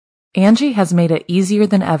Angie has made it easier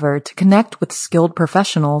than ever to connect with skilled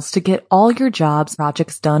professionals to get all your jobs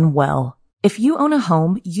projects done well. If you own a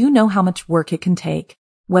home, you know how much work it can take,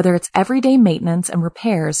 whether it's everyday maintenance and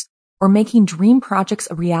repairs or making dream projects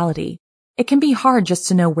a reality. It can be hard just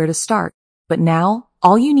to know where to start, but now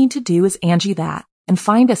all you need to do is Angie that and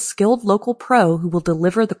find a skilled local pro who will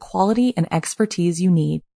deliver the quality and expertise you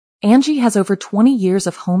need. Angie has over 20 years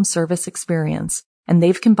of home service experience, and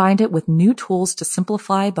they've combined it with new tools to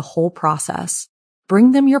simplify the whole process.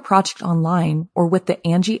 Bring them your project online or with the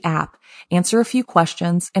Angie app, answer a few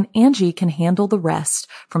questions, and Angie can handle the rest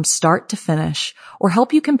from start to finish, or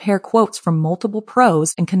help you compare quotes from multiple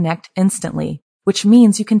pros and connect instantly, which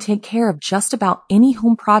means you can take care of just about any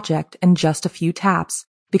home project in just a few taps.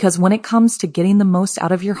 Because when it comes to getting the most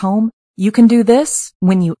out of your home, you can do this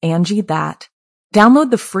when you Angie that.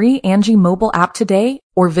 Download the free Angie mobile app today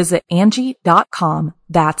or visit Angie.com.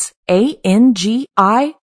 That's ANGI.com.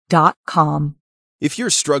 If you're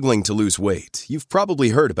struggling to lose weight, you've probably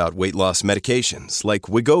heard about weight loss medications like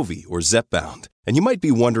Wegovy or Zepbound, and you might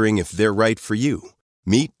be wondering if they're right for you.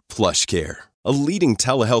 Meet PlushCare, a leading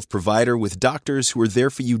telehealth provider with doctors who are there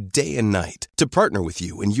for you day and night to partner with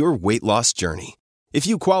you in your weight loss journey. If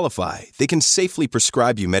you qualify, they can safely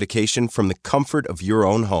prescribe you medication from the comfort of your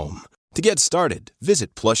own home. To get started,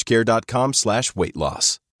 visit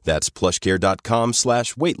plushcare.com/weightloss. That's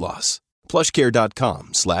plushcare.com/weightloss.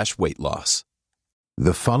 plushcare.com/weightloss.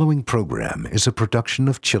 The following program is a production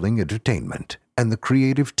of Chilling Entertainment and the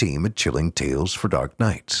creative team at Chilling Tales for Dark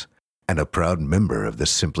Nights, and a proud member of the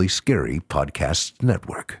Simply Scary Podcast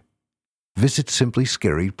Network. Visit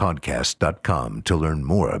simplyscarypodcast.com to learn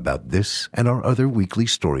more about this and our other weekly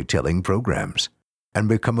storytelling programs, and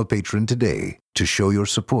become a patron today to show your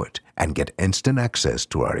support and get instant access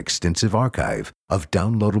to our extensive archive of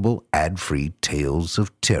downloadable ad-free tales of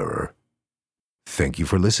terror. Thank you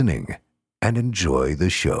for listening and enjoy the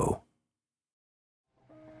show.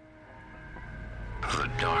 The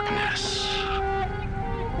darkness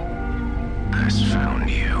has found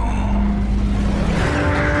you.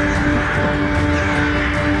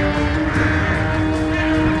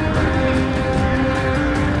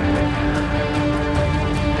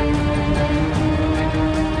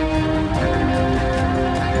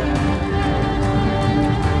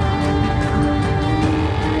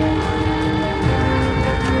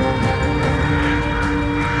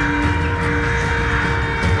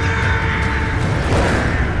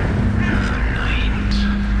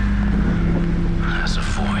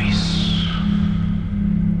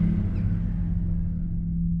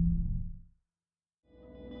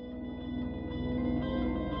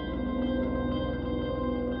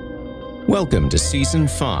 Welcome to Season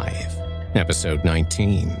 5, Episode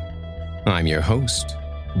 19. I'm your host,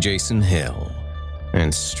 Jason Hill.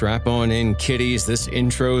 And strap on in, kiddies, this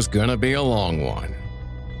intro's gonna be a long one.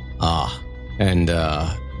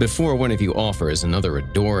 Before one of you offers another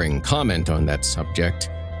adoring comment on that subject,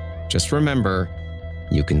 just remember,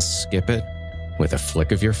 you can skip it with a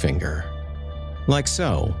flick of your finger. Like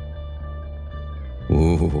so.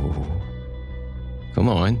 Ooh. Come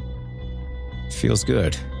on. Feels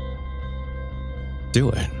good. Do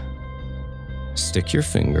it. Stick your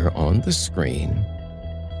finger on the screen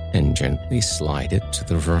and gently slide it to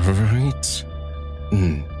the right.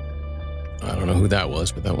 I don't know who that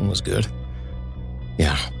was, but that one was good.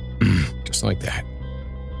 Yeah, just like that.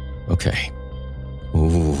 Okay.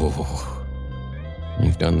 Ooh.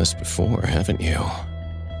 You've done this before, haven't you?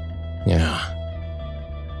 Yeah,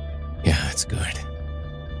 it's good.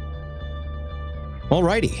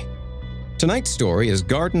 Alrighty. Tonight's story is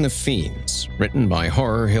Garden of Fiends, written by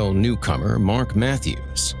Horror Hill newcomer Mark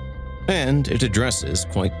Matthews, and it addresses,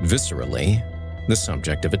 quite viscerally, the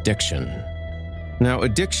subject of addiction. Now,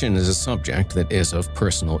 addiction is a subject that is of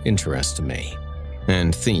personal interest to me,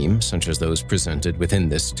 and themes such as those presented within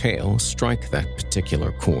this tale strike that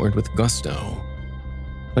particular chord with gusto.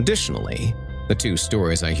 Additionally, the two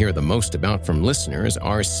stories I hear the most about from listeners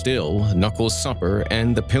are still Knuckles Supper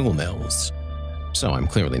and The Pill Mills. So I'm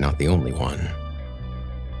clearly not the only one.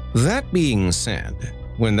 That being said,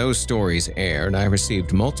 when those stories aired, I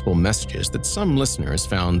received multiple messages that some listeners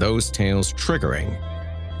found those tales triggering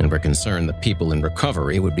and were concerned that people in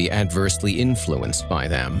recovery would be adversely influenced by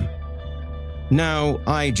them. Now,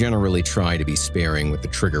 I generally try to be sparing with the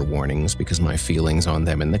trigger warnings because my feelings on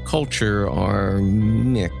them and the culture are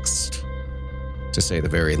mixed, to say the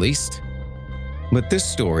very least. But this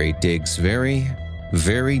story digs very,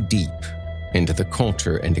 very deep into the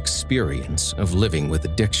culture and experience of living with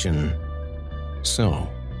addiction. So,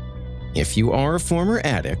 if you are a former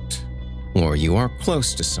addict, or you are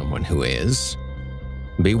close to someone who is,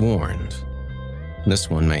 be warned. this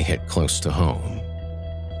one may hit close to home.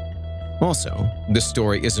 Also, this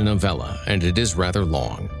story is a novella and it is rather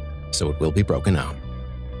long, so it will be broken up.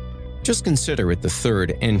 Just consider it the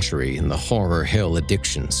third entry in the Horror Hill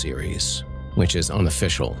Addiction series, which is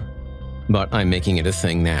unofficial, but I'm making it a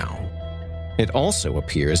thing now. It also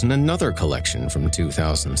appears in another collection from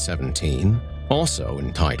 2017, also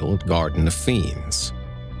entitled Garden of Fiends.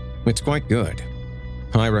 It's quite good.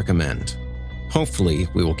 I recommend. Hopefully,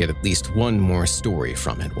 we will get at least one more story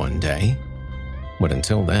from it one day. But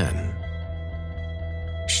until then,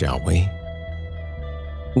 shall we?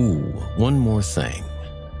 Ooh, one more thing.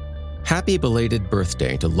 Happy belated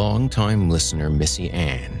birthday to longtime listener Missy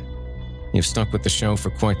Ann. You've stuck with the show for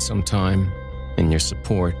quite some time, and your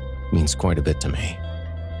support means quite a bit to me.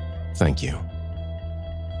 Thank you.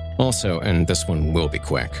 Also, and this one will be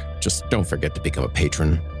quick, just don't forget to become a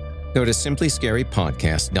patron. Go to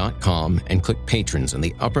simplyscarypodcast.com and click Patrons in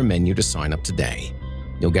the upper menu to sign up today.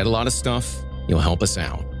 You'll get a lot of stuff, you'll help us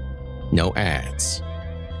out. No ads.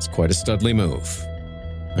 It's quite a studly move.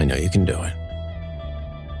 I know you can do it.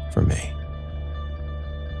 For me.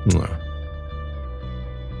 Mwah.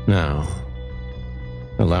 Now,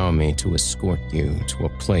 allow me to escort you to a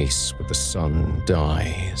place where the sun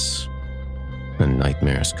dies and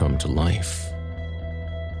nightmares come to life.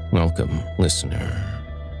 Welcome, listener,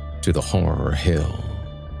 to the Horror Hill.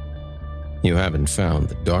 You haven't found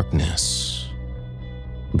the darkness.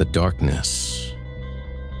 The darkness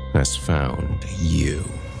has found you.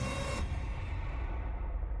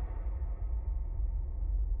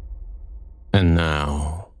 And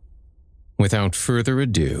now, without further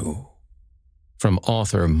ado, from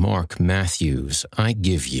author Mark Matthews, I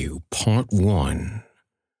give you part 1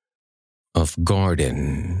 of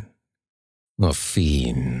Garden of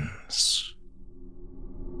Fiends.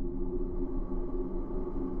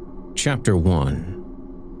 Chapter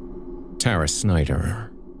 1. Tara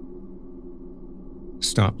Snyder.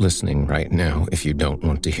 Stop listening right now if you don't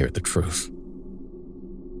want to hear the truth.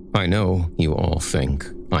 I know you all think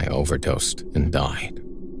I overdosed and died,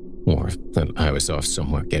 or that I was off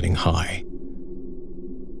somewhere getting high.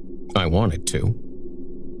 I wanted to.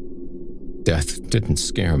 Death didn't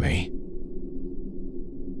scare me.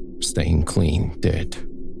 Staying clean did.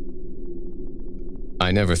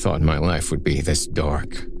 I never thought my life would be this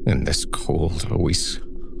dark and this cold, always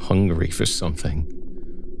hungry for something.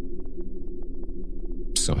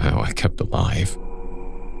 Somehow I kept alive.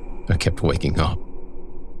 I kept waking up.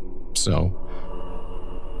 So,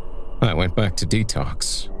 I went back to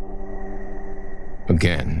detox.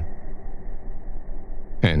 Again.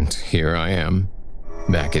 And here I am,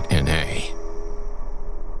 back at NA.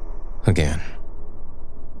 Again.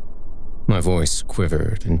 My voice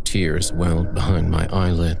quivered and tears welled behind my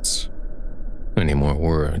eyelids. Any more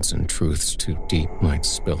words and truths too deep might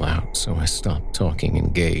spill out, so I stopped talking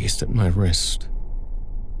and gazed at my wrist.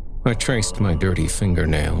 I traced my dirty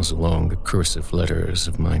fingernails along the cursive letters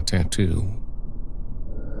of my tattoo.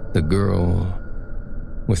 The girl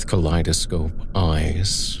with kaleidoscope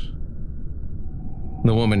eyes.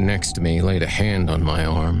 The woman next to me laid a hand on my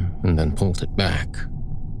arm and then pulled it back.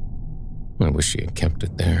 I wish she had kept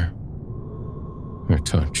it there. Her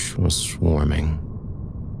touch was warming.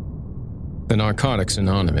 The Narcotics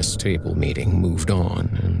Anonymous table meeting moved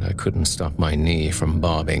on, and I couldn't stop my knee from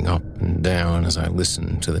bobbing up and down as I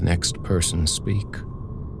listened to the next person speak.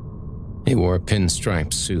 He wore a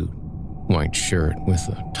pinstripe suit, white shirt with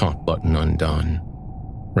a top button undone,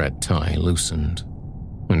 red tie loosened,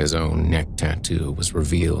 and his own neck tattoo was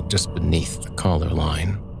revealed just beneath the collar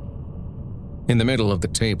line. In the middle of the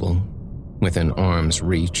table, within arm's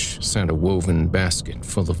reach, sat a woven basket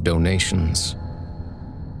full of donations.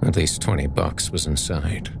 At least $20 was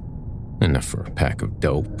inside, enough for a pack of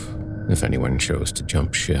dope if anyone chose to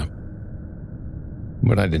jump ship.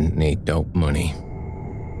 But I didn't need dope money.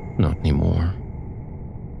 Not anymore.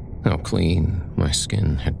 How clean my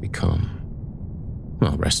skin had become,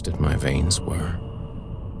 how rested my veins were.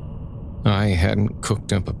 I hadn't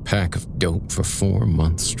cooked up a pack of dope for 4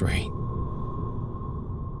 months straight.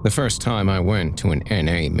 The first time I went to an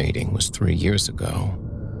NA meeting was 3 years ago.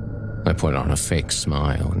 I put on a fake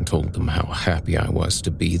smile and told them how happy I was to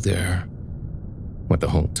be there. But the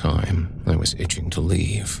whole time, I was itching to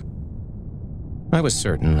leave. I was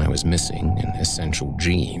certain I was missing an essential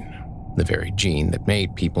gene, the very gene that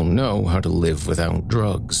made people know how to live without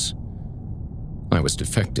drugs. I was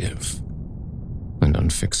defective and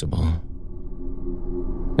unfixable.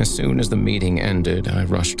 As soon as the meeting ended, I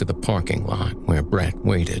rushed to the parking lot where Brett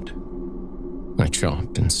waited. I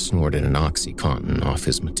chopped and snorted an OxyContin off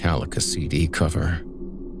his Metallica CD cover.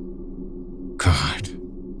 God,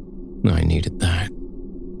 I needed that.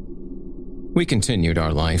 We continued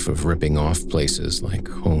our life of ripping off places like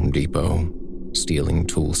Home Depot, stealing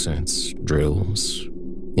tool sets, drills,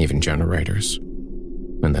 even generators,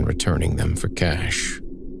 and then returning them for cash.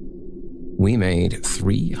 We made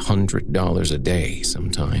 $300 a day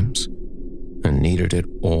sometimes, and needed it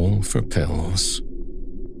all for pills.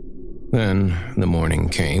 Then the morning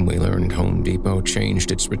came we learned Home Depot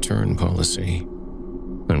changed its return policy,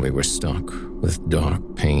 and we were stuck with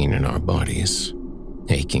dark pain in our bodies,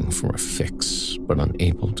 aching for a fix but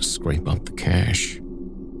unable to scrape up the cash.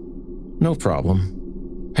 No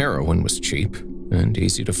problem. Heroin was cheap and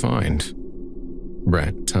easy to find.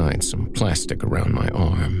 Brett tied some plastic around my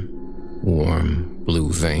arm. Warm,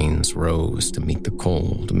 blue veins rose to meet the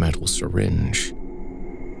cold metal syringe,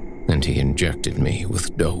 and he injected me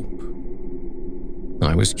with dope.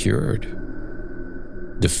 I was cured.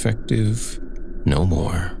 Defective no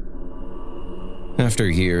more. After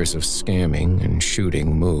years of scamming and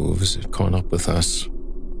shooting moves, it caught up with us.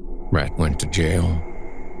 Brett went to jail,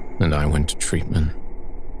 and I went to treatment.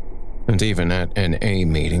 And even at NA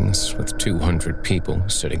meetings with 200 people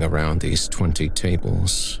sitting around these 20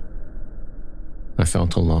 tables, I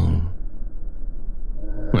felt alone.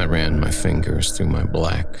 I ran my fingers through my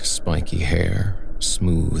black, spiky hair,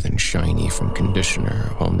 smooth and shiny from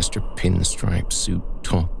conditioner, while Mr. Pinstripe's suit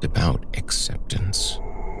talked about acceptance.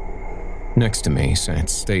 Next to me sat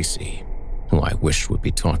Stacy, who I wished would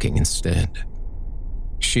be talking instead.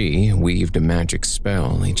 She weaved a magic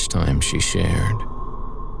spell each time she shared.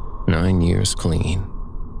 9 years clean,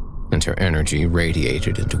 and her energy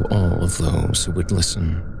radiated into all of those who would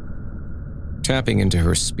listen. Tapping into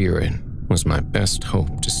her spirit was my best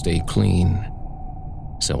hope to stay clean,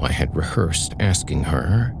 so I had rehearsed asking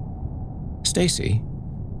her, "Stacy,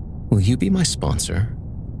 will you be my sponsor?"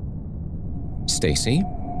 "Stacy,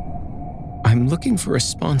 I'm looking for a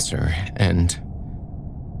sponsor, and..."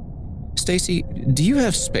 "Stacy, do you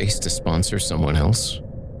have space to sponsor someone else?"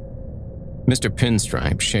 Mr.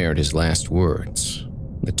 Pinstripe shared his last words.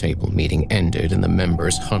 The table meeting ended and the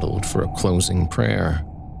members huddled for a closing prayer.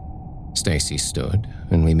 Stacy stood,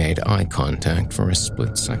 and we made eye contact for a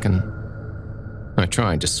split second. I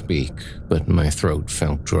tried to speak, but my throat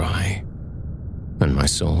felt dry, and my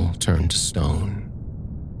soul turned to stone.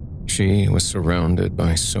 She was surrounded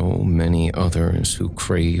by so many others who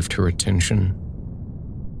craved her attention.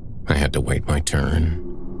 I had to wait my turn.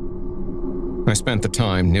 I spent the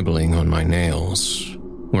time nibbling on my nails.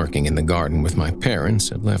 Working in the garden with my parents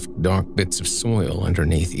had left dark bits of soil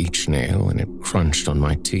underneath each nail, and it crunched on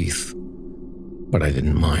my teeth. But I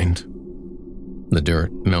didn't mind. The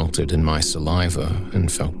dirt melted in my saliva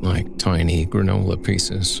and felt like tiny granola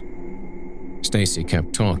pieces. Stacy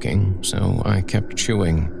kept talking, so I kept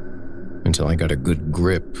chewing until I got a good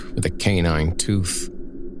grip with a canine tooth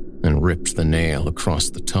and ripped the nail across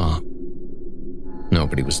the top.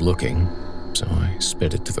 Nobody was looking, so I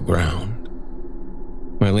spit it to the ground.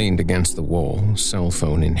 I leaned against the wall, cell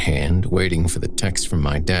phone in hand, waiting for the text from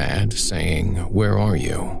my dad saying, "Where are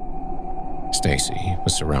you?" Stacy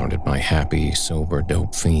was surrounded by happy, sober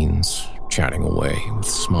dope fiends, chatting away with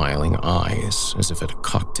smiling eyes as if at a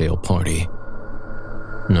cocktail party.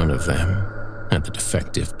 None of them had the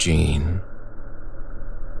defective gene.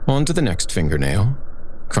 On to the next fingernail.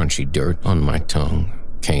 Crunchy dirt on my tongue,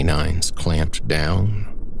 canines clamped down,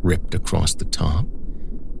 ripped across the top,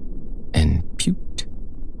 and puked.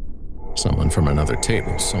 Someone from another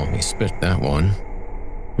table saw me spit that one.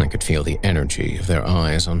 I could feel the energy of their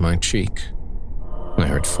eyes on my cheek. I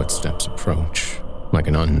heard footsteps approach, like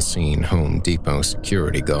an unseen Home Depot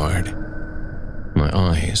security guard. My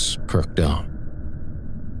eyes perked up.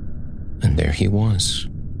 And there he was.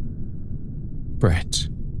 Brett.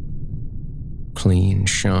 Clean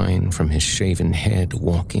shine from his shaven head,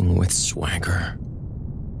 walking with swagger.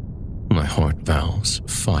 My heart valves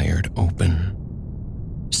fired open.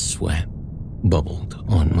 Sweat bubbled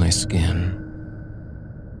on my skin.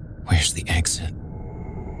 Where's the exit?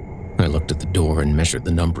 I looked at the door and measured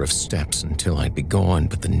the number of steps until I'd be gone,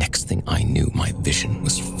 but the next thing I knew, my vision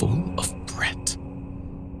was full of Brett.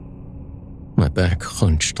 My back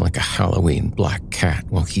hunched like a Halloween black cat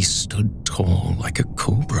while he stood tall like a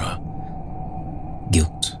cobra.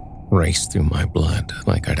 Guilt raced through my blood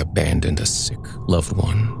like I'd abandoned a sick loved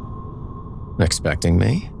one. "Expecting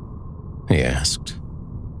me?" he asked.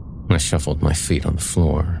 I shuffled my feet on the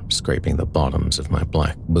floor, scraping the bottoms of my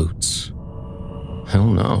black boots. "Hell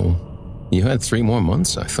no. You had 3 more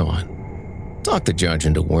months, I thought. Talked the judge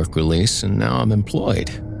into work release, and now I'm employed.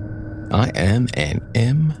 I am an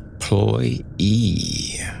employee.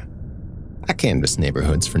 I canvass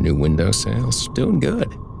neighborhoods for new window sales. Doing good.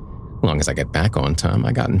 Long as I get back on time,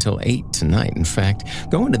 I got until 8 tonight. In fact,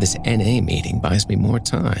 going to this NA meeting buys me more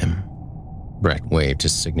time. Brett waved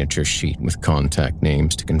his signature sheet with contact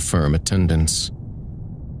names to confirm attendance.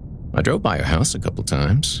 I drove by your house a couple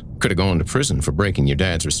times. Could have gone to prison for breaking your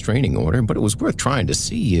dad's restraining order, but it was worth trying to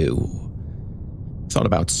see you. Thought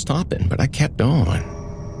about stopping, but I kept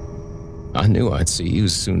on. I knew I'd see you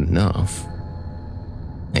soon enough.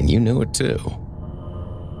 And you knew it too.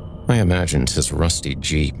 I imagined his rusty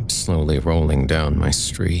Jeep slowly rolling down my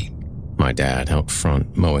street, my dad out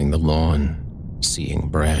front mowing the lawn, seeing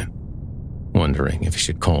Brett, wondering if he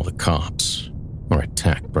should call the cops or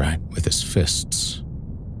attack Brett with his fists.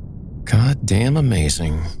 Goddamn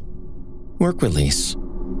amazing. Work release.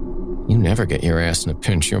 You never get your ass in a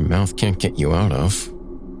pinch your mouth can't get you out of.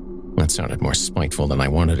 That sounded more spiteful than I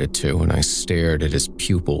wanted it to, and I stared at his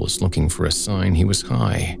pupils looking for a sign he was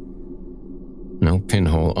high. No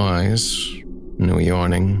pinhole eyes, no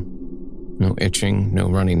yawning, no itching, no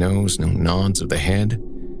runny nose, no nods of the head.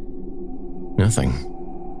 Nothing.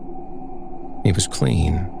 He was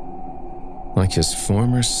clean, like his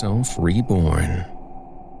former self reborn.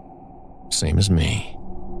 Same as me.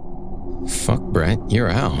 Fuck, Brett, you're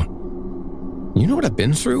out. You know what I've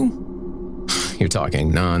been through? You're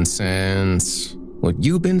talking nonsense. What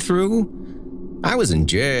you've been through? I was in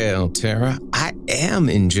jail, Tara. I am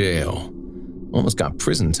in jail. Almost got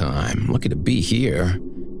prison time. Lucky to be here.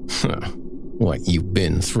 What you've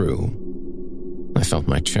been through. I felt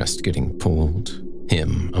my chest getting pulled.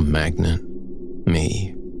 Him, a magnet.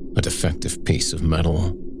 Me, a defective piece of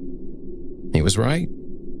metal. He was right.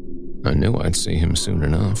 I knew I'd see him soon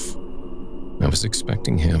enough. I was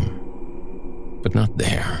expecting him, but not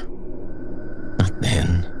there. Not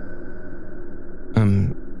then.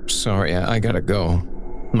 I'm sorry, I gotta go.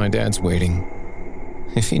 My dad's waiting.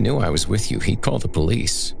 If he knew I was with you, he'd call the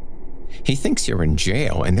police. He thinks you're in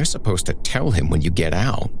jail, and they're supposed to tell him when you get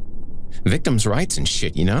out. Victims' rights and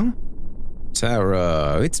shit, you know?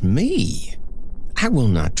 Tara, it's me. I will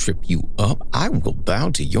not trip you up. I will bow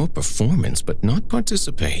to your performance, but not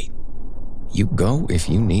participate. You go if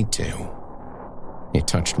you need to. He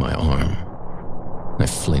touched my arm. I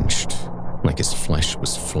flinched, like his flesh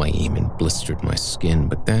was flame and blistered my skin,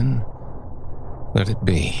 but then let it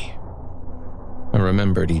be. I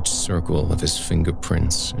remembered each circle of his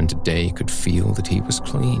fingerprints, and today could feel that he was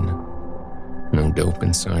clean. No dope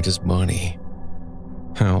inside his body.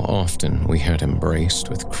 How often we had embraced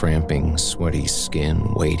with cramping, sweaty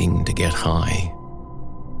skin waiting to get high.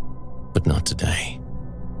 But not today.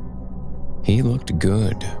 He looked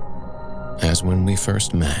good, as when we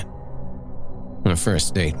first met. Our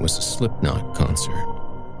first date was a Slipknot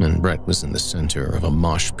concert, and Brett was in the center of a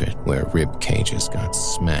mosh pit where rib cages got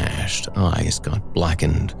smashed, eyes got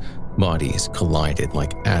blackened, bodies collided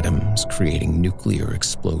like atoms, creating nuclear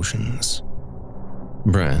explosions.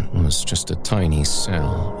 Brett was just a tiny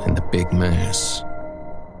cell in the big mass,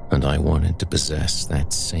 and I wanted to possess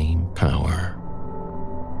that same power.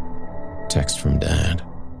 Text from Dad.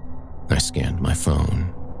 I scanned my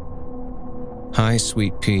phone. Hi,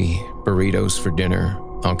 Sweet Pea. Burritos for dinner.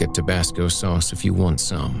 I'll get Tabasco sauce if you want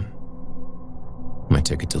some. My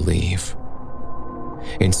ticket to leave.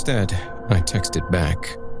 Instead, I texted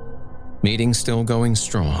back. Meeting still going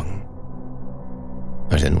strong.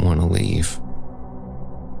 I didn't want to leave.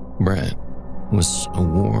 Brett was a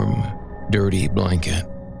warm, dirty blanket,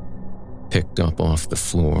 picked up off the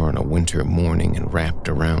floor on a winter morning and wrapped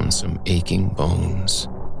around some aching bones.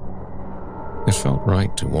 It felt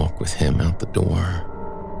right to walk with him out the door.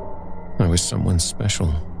 I was someone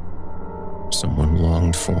special, someone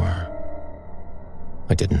longed for.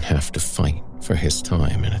 I didn't have to fight for his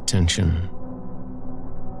time and attention.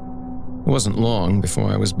 It wasn't long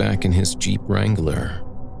before I was back in his Jeep Wrangler,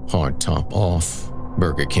 hard top off,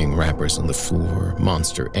 Burger King wrappers on the floor,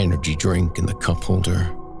 Monster energy drink in the cup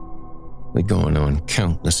holder. We'd gone on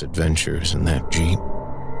countless adventures in that Jeep.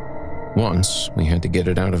 Once, we had to get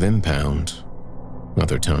it out of impound.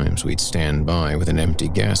 Other times, we'd stand by with an empty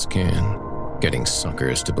gas can, getting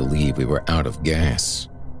suckers to believe we were out of gas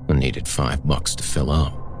and needed $5 to fill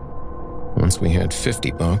up. Once we had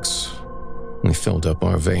 $50, we filled up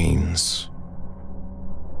our veins.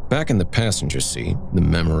 Back in the passenger seat, the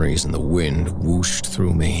memories and the wind whooshed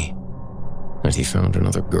through me. Had he found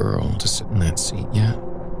another girl to sit in that seat yet?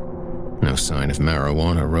 No sign of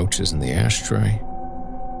marijuana roaches in the ashtray.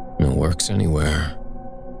 No works anywhere.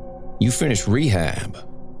 You finished rehab.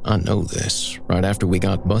 I know this, right after we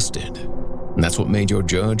got busted. And that's what made your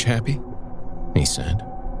judge happy? He said,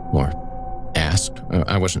 or asked.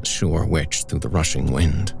 I wasn't sure which through the rushing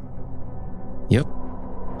wind. Yep,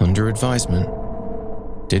 under advisement.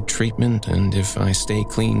 did treatment, and if I stay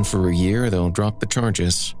clean for a year, they'll drop the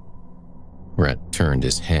charges. Brett turned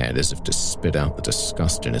his head as if to spit out the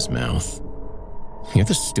disgust in his mouth. You're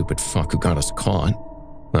the stupid fuck who got us caught,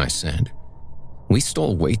 I said. We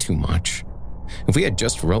stole way too much. If we had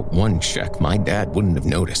just wrote one check, my dad wouldn't have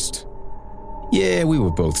noticed. Yeah, we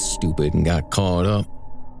were both stupid and got caught up.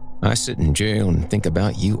 I sit in jail and think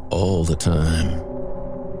about you all the time.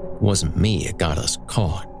 It wasn't me that got us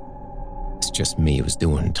caught. It's just me who was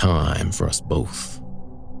doing time for us both.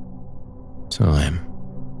 Time.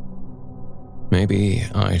 Maybe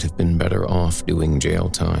I'd have been better off doing jail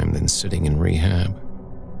time than sitting in rehab,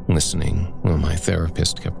 listening while my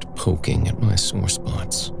therapist kept poking at my sore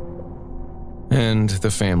spots. And the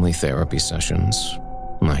family therapy sessions,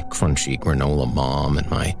 my crunchy granola mom and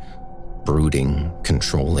my brooding,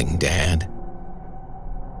 controlling dad.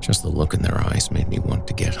 Just the look in their eyes made me want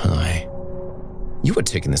to get high. You were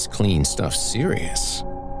taking this clean stuff serious.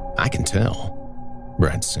 I can tell,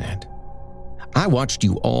 Brad said. I watched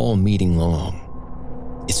you all meeting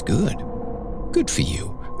long. It's good. Good for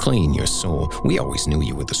you. Clean your soul. We always knew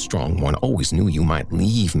you were the strong one. Always knew you might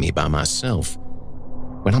leave me by myself.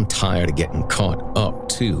 But I'm tired of getting caught up,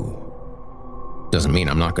 too. Doesn't mean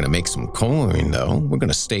I'm not going to make some coin, though. We're going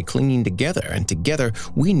to stay clean together, and together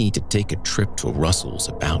we need to take a trip to Russell's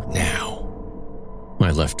about now. My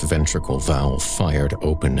left ventricle valve fired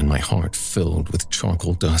open and my heart filled with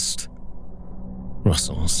charcoal dust.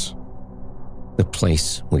 Russell's. The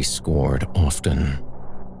place we scored often.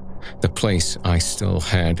 The place I still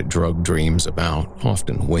had drug dreams about,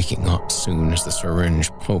 often waking up soon as the syringe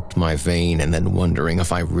poked my vein and then wondering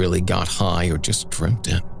if I really got high or just dreamt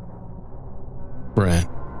it. Brett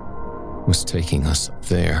was taking us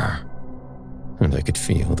there, and I could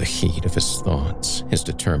feel the heat of his thoughts, his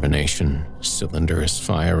determination, cylinders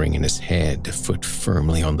firing in his head, foot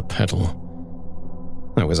firmly on the pedal.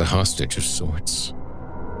 I was a hostage of sorts,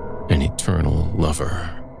 an eternal lover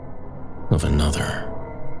of another.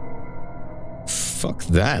 Fuck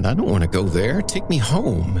that, I don't want to go there. Take me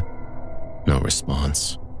home. No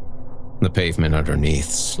response. The pavement underneath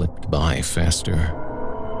slipped by faster.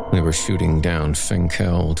 We were shooting down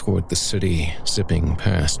Fenkel toward the city, zipping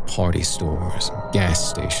past party stores, gas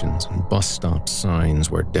stations, and bus stop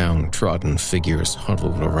signs where downtrodden figures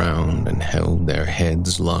huddled around and held their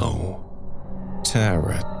heads low.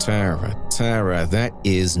 Tara, that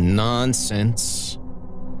is nonsense.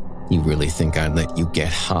 You really think I'd let you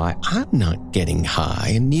get high? I'm not getting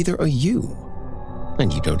high, and neither are you.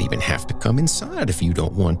 And you don't even have to come inside if you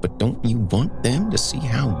don't want, but don't you want them to see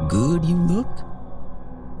how good you look?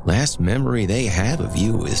 Last memory they have of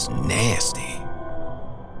you is nasty.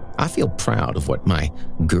 I feel proud of what my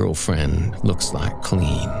girlfriend looks like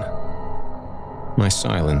clean. My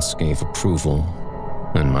silence gave approval,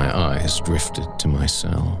 and my eyes drifted to my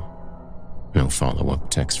cell. No follow-up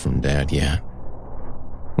text from Dad yet.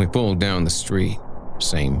 We pulled down the street,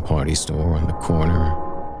 same party store on the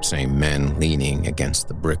corner, same men leaning against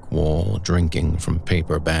the brick wall, drinking from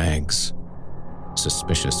paper bags.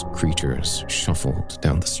 Suspicious creatures shuffled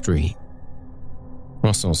down the street.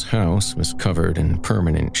 Russell's house was covered in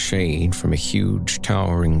permanent shade from a huge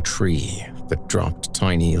towering tree that dropped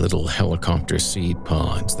tiny little helicopter seed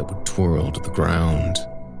pods that would twirl to the ground.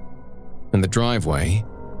 In the driveway,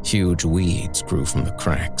 huge weeds grew from the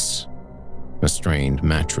cracks. A strained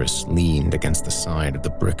mattress leaned against the side of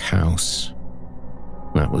the brick house.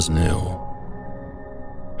 That was new.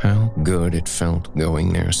 How good it felt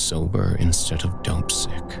going there sober instead of dope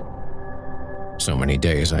sick. So many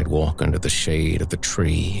days I'd walk under the shade of the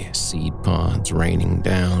tree, seed pods raining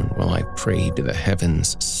down while I prayed to the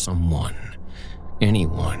heavens someone,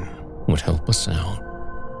 anyone, would help us out.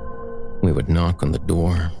 We would knock on the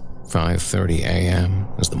door, 5:30 a.m.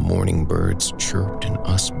 as the morning birds chirped and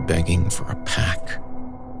us begging for a pack.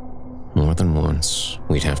 More than once,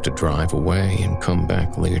 we'd have to drive away and come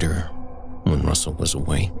back later when Russell was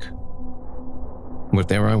awake. But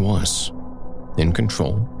there I was, in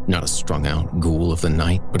control, not a strung-out ghoul of the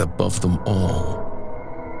night, but above them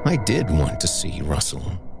all. I did want to see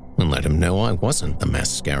Russell and let him know I wasn't the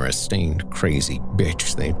mascara-stained crazy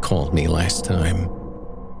bitch they'd called me last time.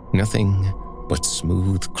 Nothing but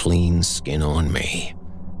smooth, clean skin on me.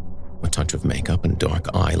 A touch of makeup and dark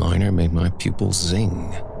eyeliner made my pupils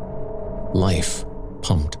zing. Life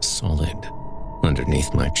pumped solid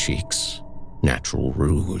underneath my cheeks, natural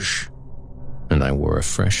rouge. And I wore a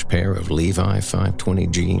fresh pair of Levi 520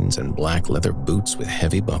 jeans and black leather boots with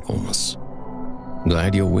heavy buckles.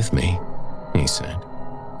 Glad you're with me, he said,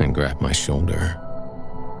 and grabbed my shoulder.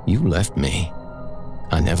 You left me.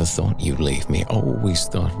 I never thought you'd leave me. Always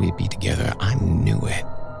thought we'd be together. I knew it.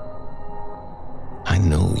 I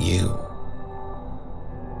know you.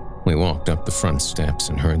 We walked up the front steps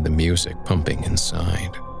and heard the music pumping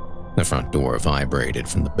inside. The front door vibrated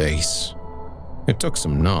from the bass. It took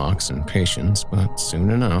some knocks and patience, but soon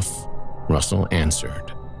enough, Russell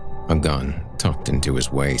answered. A gun tucked into his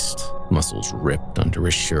waist, muscles ripped under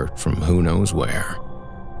his shirt from who knows where.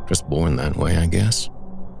 Just born that way, I guess.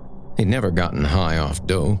 He'd never gotten high off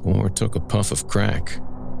dope or took a puff of crack.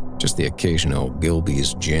 Just the occasional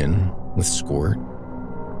Gilbey's gin with squirt.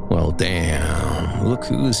 Well, damn, look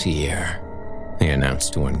who's here, he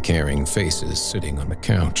announced to uncaring faces sitting on the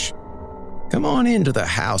couch. Come on into the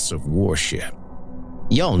house of worship.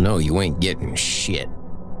 Y'all know you ain't getting shit,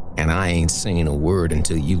 and I ain't saying a word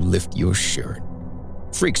until you lift your shirt.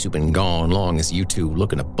 Freaks who've been gone long as you two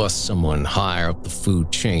looking to bust someone higher up the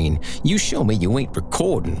food chain, you show me you ain't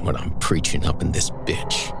recording what I'm preaching up in this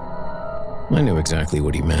bitch. I knew exactly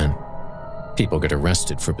what he meant. People get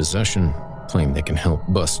arrested for possession, claim they can help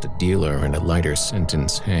bust a dealer, and a lighter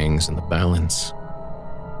sentence hangs in the balance.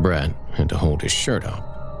 Brett had to hold his shirt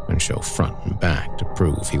up and show front and back to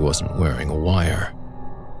prove he wasn't wearing a wire.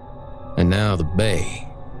 And now the Bay,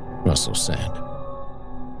 Russell said.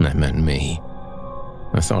 That meant me.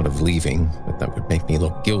 I thought of leaving, but that would make me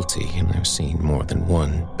look guilty, and I've seen more than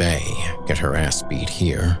one Bay get her ass beat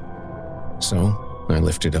here. So I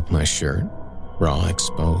lifted up my shirt, bra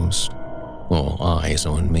exposed, all eyes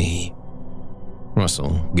on me.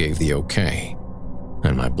 Russell gave the okay,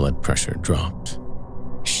 and my blood pressure dropped.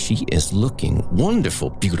 She is looking wonderful,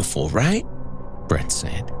 beautiful, right? Brett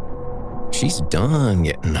said. She's done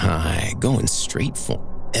getting high, going straight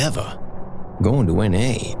forever. Going to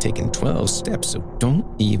NA, taking 12 steps, so don't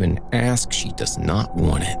even ask, she does not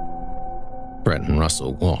want it. Brett and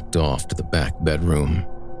Russell walked off to the back bedroom,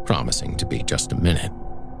 promising to be just a minute,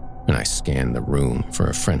 and I scanned the room for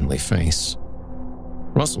a friendly face.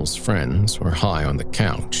 Russell's friends were high on the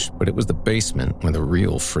couch, but it was the basement where the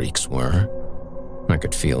real freaks were. I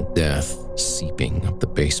could feel death seeping up the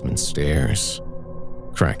basement stairs.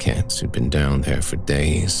 Crackheads who'd been down there for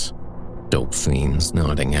days, dope fiends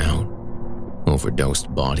nodding out,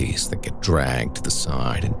 overdosed bodies that get dragged to the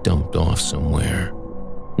side and dumped off somewhere,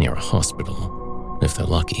 near a hospital, if they're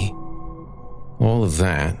lucky. All of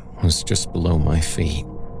that was just below my feet.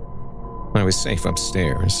 I was safe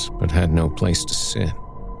upstairs, but had no place to sit.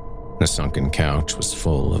 The sunken couch was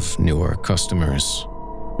full of newer customers,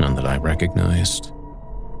 none that I recognized.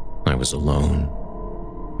 I was alone.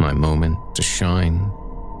 My moment to shine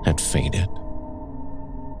had faded.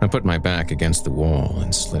 I put my back against the wall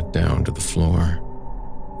and slid down to the floor.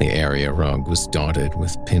 The area rug was dotted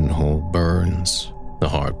with pinhole burns, the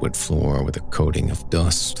hardwood floor with a coating of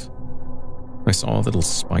dust. I saw a little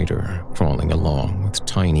spider crawling along with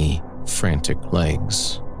tiny, frantic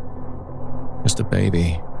legs. Just a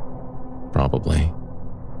baby, probably.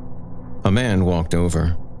 A man walked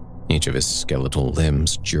over, each of his skeletal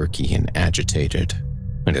limbs jerky and agitated,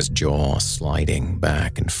 and his jaw sliding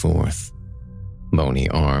back and forth. Bony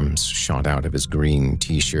arms shot out of his green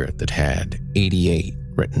t-shirt that had 88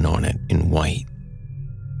 written on it in white.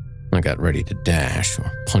 I got ready to dash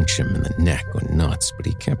or punch him in the neck or nuts, but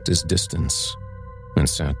he kept his distance and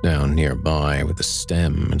sat down nearby with a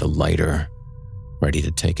stem and a lighter, ready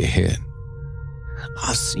to take a hit.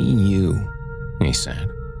 "I've seen you," he said,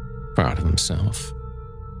 proud of himself.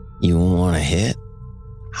 "You want a hit?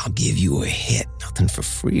 I'll give you a hit. Nothing for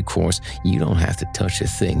free, of course. You don't have to touch a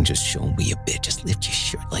thing. Just show me a bit. Just lift your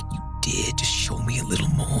shirt like you did. Just show me a little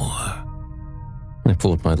more." I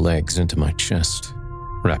pulled my legs into my chest,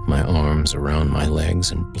 wrapped my arms around my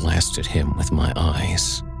legs, and blasted him with my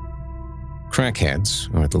eyes.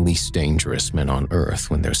 Crackheads are the least dangerous men on earth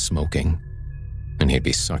when they're smoking, and he'd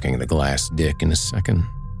be sucking the glass dick in a second.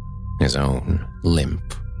 His own,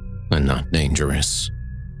 limp and not dangerous.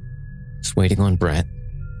 "Just waiting on Brett,"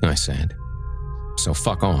 I said. "So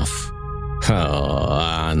fuck off." "Oh,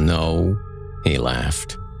 I know," he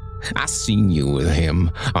laughed. "I seen you with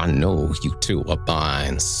him. I know you two are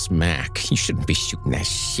buying smack. You shouldn't be shooting that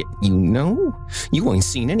shit, you know? You ain't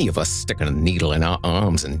seen any of us sticking a needle in our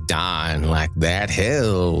arms and dying like that.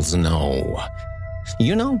 Hells no.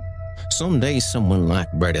 You know, someday someone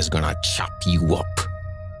like Brett is gonna chop you up.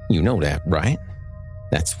 You know that, right?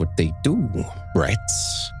 That's what they do,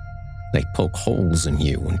 Bretts. They poke holes in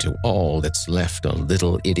you until all that's left are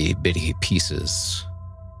little itty-bitty pieces."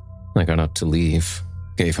 I got up to leave,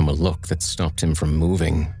 gave him a look that stopped him from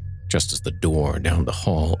moving, just as the door down the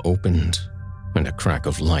hall opened and a crack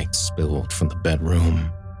of light spilled from the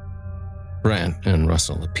bedroom. Brett and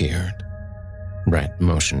Russell appeared. Brett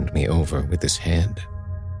motioned me over with his head.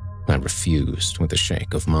 I refused with a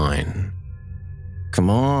shake of mine. "Come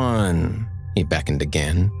on," He beckoned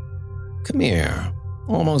again. Come here.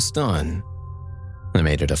 Almost done. I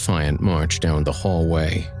made a defiant march down the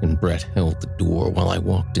hallway, and Brett held the door while I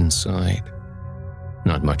walked inside.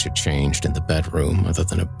 Not much had changed in the bedroom other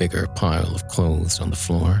than a bigger pile of clothes on the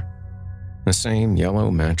floor. The same yellow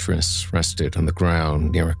mattress rested on the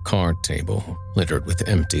ground near a card table littered with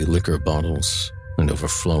empty liquor bottles and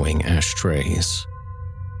overflowing ashtrays.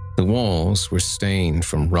 The walls were stained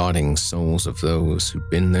from rotting souls of those who'd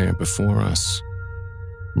been there before us.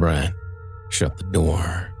 Brett shut the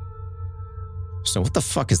door. So what the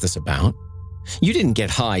fuck is this about? You didn't get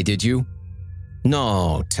high, did you?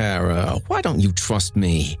 No, Tara, why don't you trust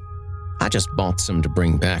me? I just bought some to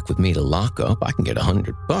bring back with me to lock up. I can get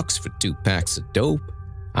 $100 for 2 packs of dope.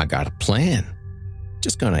 I got a plan.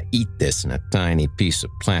 Just gonna eat this in a tiny piece of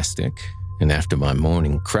plastic, and after my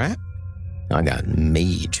morning crap, I got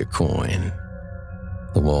major coin.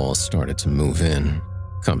 The walls started to move in,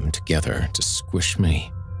 come together to squish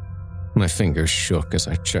me. My fingers shook as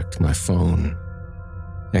I checked my phone.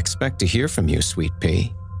 Expect to hear from you, Sweet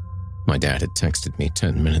Pea. My dad had texted me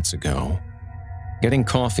 10 minutes ago. Getting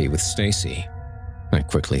coffee with Stacy. I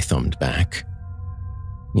quickly thumbed back.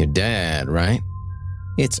 Your dad, right?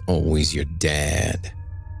 It's always your dad.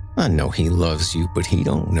 I know he loves you, but he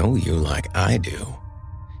don't know you like I do.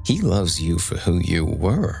 He loves you for who you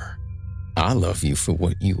were. I love you for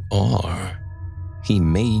what you are. He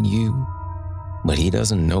made you, but he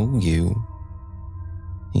doesn't know you.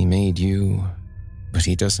 He made you, but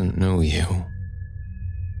he doesn't know you.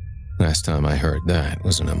 Last time I heard that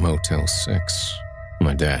was in a Motel 6.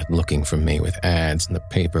 My dad looking for me with ads in the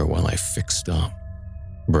paper while I fixed up.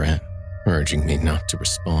 Brett urging me not to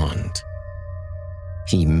respond.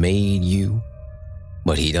 He made you,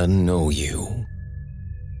 but he doesn't know you.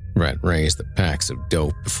 Brett raised the packs of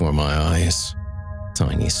dope before my eyes.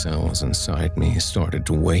 Tiny cells inside me started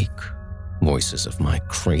to wake. Voices of my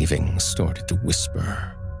cravings started to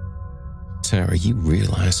whisper. Tara, you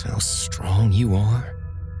realize how strong you are?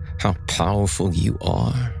 How powerful you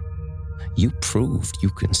are? You proved you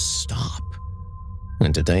can stop.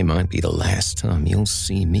 And today might be the last time you'll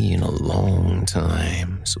see me in a long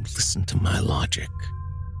time, so listen to my logic.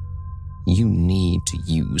 You need to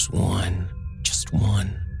use one. Just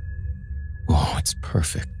one. Oh, it's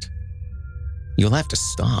perfect. You'll have to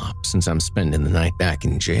stop since I'm spending the night back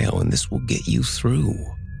in jail, and this will get you through.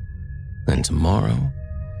 Then tomorrow,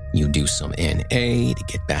 you do some NA to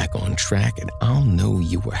get back on track, and I'll know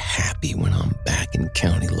you were happy when I'm back in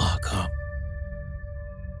county lockup.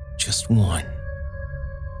 Just one.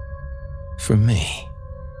 For me.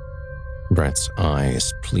 Brett's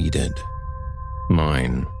eyes pleaded.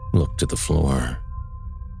 Mine looked to the floor.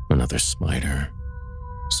 Another spider.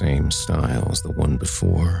 Same style as the one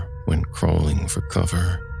before, when crawling for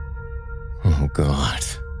cover. Oh God,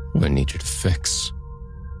 I needed a fix.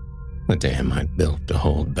 The dam I'd built to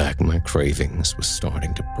hold back my cravings was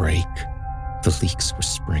starting to break. The leaks were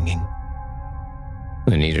springing.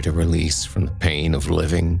 I needed a release from the pain of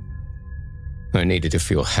living. I needed to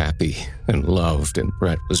feel happy and loved, and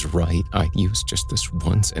Brett was right. I'd use just this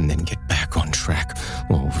once and then get back on track.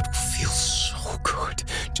 Oh, it would feel so good.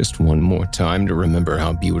 Just one more time to remember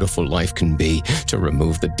how beautiful life can be, to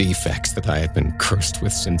remove the defects that I had been cursed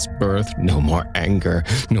with since birth. No more anger,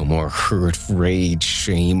 no more hurt, rage,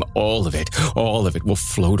 shame. All of it will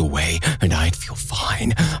float away, and I'd feel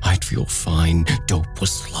fine. I'd feel fine. Dope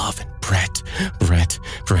was love, and Brett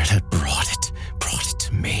had brought it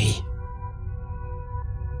to me.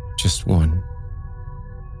 Just one.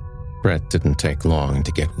 Brett didn't take long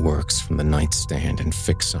to get works from the nightstand and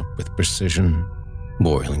fix up with precision,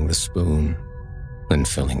 boiling the spoon, then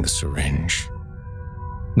filling the syringe.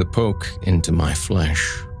 The poke into my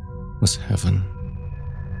flesh was heaven.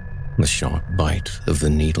 The sharp bite of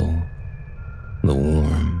the needle, the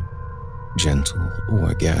warm, gentle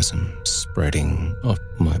orgasm spreading up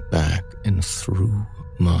my back and through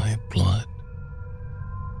my blood.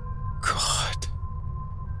 God.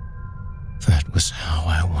 That was how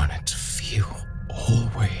I wanted to feel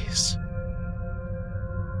always.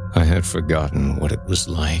 I had forgotten what it was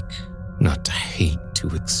like not to hate to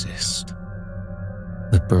exist.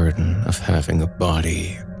 The burden of having a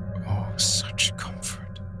body, oh, such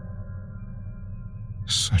comfort.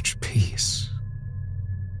 Such peace.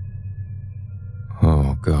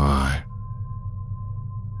 Oh, God.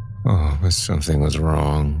 Oh, but something was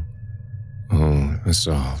wrong. Oh, it was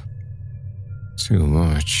all too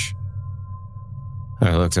much.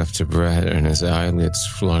 I looked up to Brett and his eyelids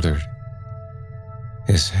fluttered.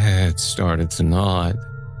 His head started to nod.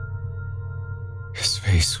 His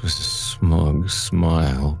face was a smug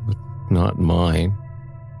smile, but not mine.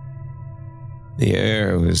 The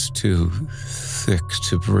air was too thick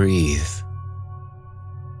to breathe.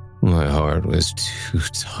 My heart was too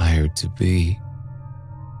tired to beat.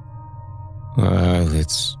 My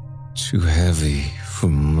eyelids too heavy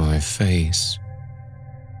from my face.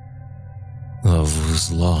 Love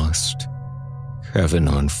was lost, heaven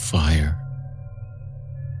on fire.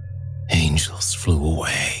 Angels flew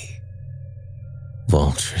away.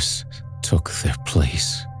 Vultures took their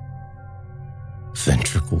place.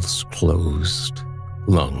 Ventricles closed,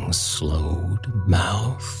 lungs slowed,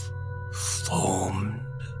 mouth foamed.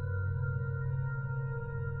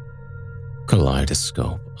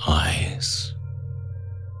 Kaleidoscope eyes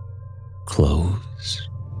closed.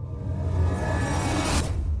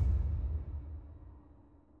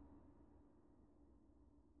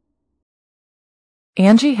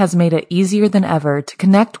 Angie has made it easier than ever to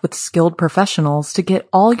connect with skilled professionals to get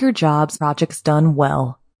all your jobs projects done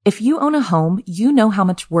well. If you own a home, you know how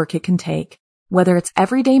much work it can take, whether it's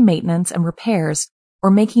everyday maintenance and repairs or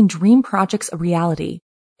making dream projects a reality.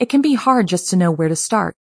 It can be hard just to know where to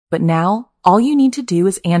start, but now all you need to do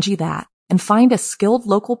is Angie that and find a skilled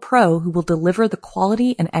local pro who will deliver the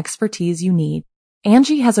quality and expertise you need.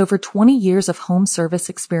 Angie has over 20 years of home service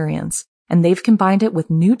experience, and they've combined it with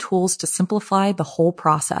new tools to simplify the whole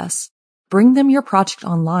process. Bring them your project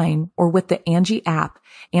online or with the Angie app,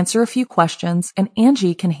 answer a few questions, and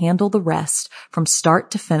Angie can handle the rest from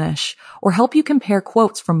start to finish or help you compare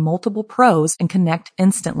quotes from multiple pros and connect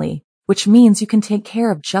instantly, which means you can take care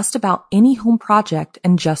of just about any home project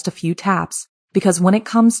in just a few taps. Because when it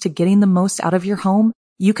comes to getting the most out of your home,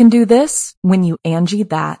 you can do this when you Angie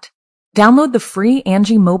that. Download the free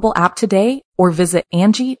Angie mobile app today or visit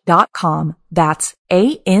Angie.com. That's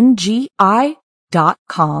ANGI.com.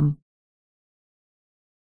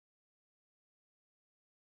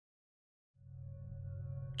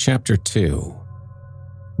 Chapter 2.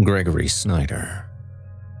 Gregory Snyder.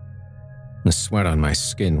 The sweat on my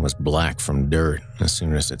skin was black from dirt as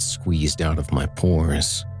soon as it squeezed out of my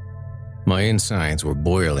pores. My insides were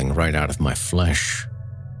boiling right out of my flesh.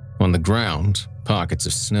 On the ground, pockets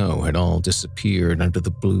of snow had all disappeared under the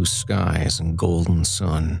blue skies and golden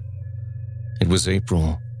sun. It was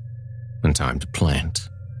April, and time to plant.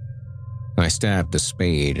 I stabbed the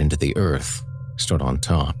spade into the earth, stood on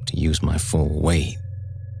top to use my full weight,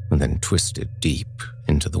 and then twisted deep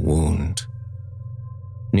into the wound.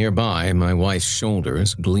 Nearby, my wife's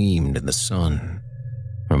shoulders gleamed in the sun,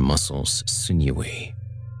 her muscles sinewy,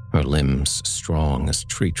 her limbs strong as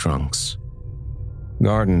tree trunks.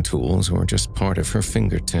 Garden tools were just part of her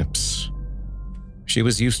fingertips. She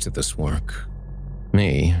was used to this work.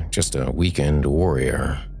 Me, just a weekend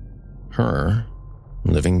warrior. Her,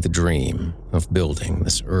 living the dream of building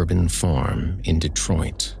this urban farm in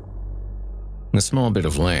Detroit. The small bit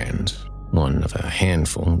of land, one of a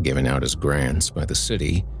handful given out as grants by the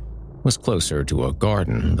city, was closer to a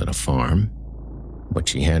garden than a farm, but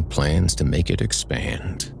she had plans to make it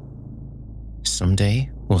expand. Someday,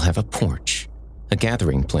 we'll have a porch, a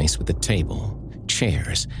gathering place with a table,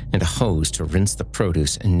 chairs, and a hose to rinse the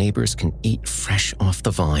produce and neighbors can eat fresh off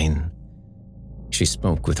the vine. She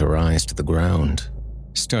spoke with her eyes to the ground,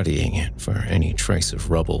 studying it for any trace of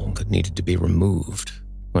rubble that needed to be removed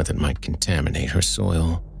or that might contaminate her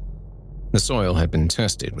soil. The soil had been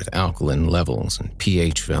tested with alkaline levels and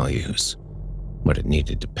pH values, but it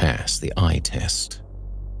needed to pass the eye test.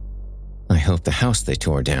 I hope the house they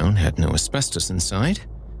tore down had no asbestos inside.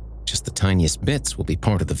 Just the tiniest bits will be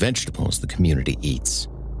part of the vegetables the community eats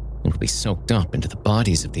and will be soaked up into the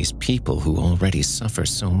bodies of these people who already suffer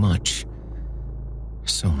so much.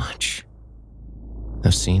 So much.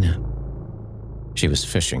 I've seen it. She was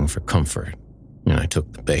fishing for comfort, and I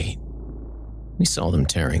took the bait. We saw them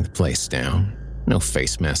tearing the place down. No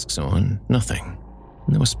face masks on, nothing.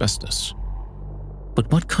 No asbestos.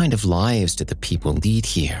 But what kind of lives did the people lead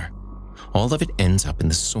here? All of it ends up in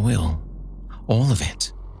the soil. All of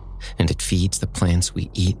it. And it feeds the plants we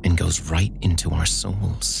eat and goes right into our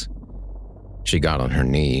souls. She got on her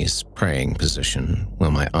knees, praying position,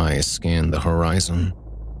 while my eyes scanned the horizon.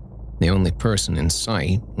 The only person in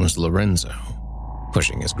sight was Lorenzo,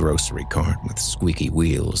 pushing his grocery cart with squeaky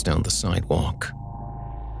wheels down the sidewalk.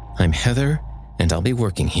 I'm Heather, and I'll be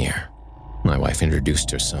working here. My wife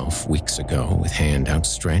introduced herself weeks ago with hand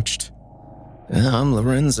outstretched. I'm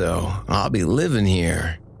Lorenzo. I'll be living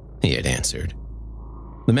here, he had answered.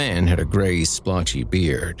 The man had a gray, splotchy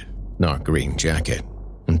beard, dark green jacket,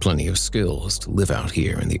 and plenty of skills to live out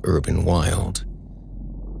here in the urban wild.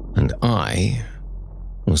 And I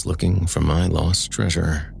was looking for my lost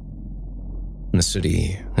treasure. The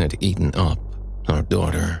city had eaten up our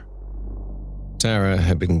daughter. Tara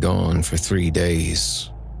had been gone for 3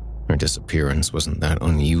 days. Her disappearance wasn't that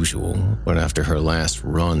unusual, but after her last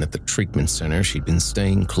run at the treatment center, she'd been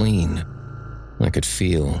staying clean. I could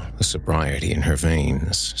feel the sobriety in her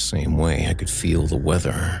veins, same way I could feel the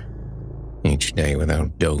weather. Each day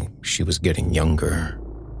without dope, she was getting younger,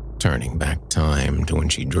 turning back time to when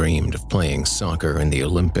she dreamed of playing soccer in the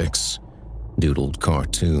Olympics, doodled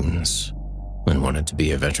cartoons, and wanted to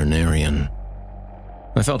be a veterinarian.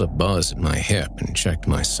 I felt a buzz at my hip and checked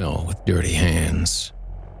my cell with dirty hands.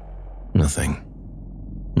 Nothing.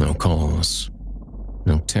 No calls.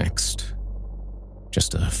 No text.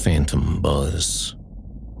 Just a phantom buzz.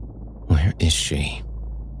 Where is she?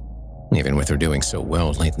 Even with her doing so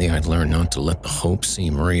well lately, I'd learned not to let the hope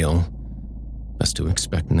seem real. Best to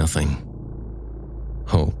expect nothing.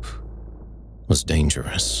 Hope was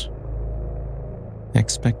dangerous.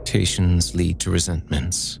 Expectations lead to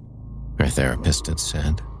resentments, her therapist had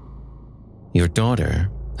said. Your daughter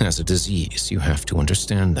has a disease, you have to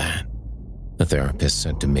understand that, the therapist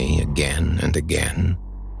said to me again and again.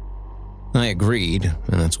 I agreed,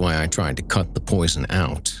 and that's why I tried to cut the poison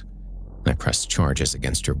out. I pressed charges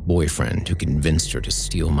against her boyfriend who convinced her to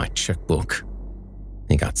steal my checkbook.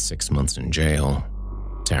 He got 6 months in jail.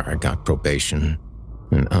 Tara got probation,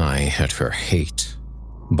 and I had her hate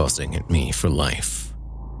buzzing at me for life.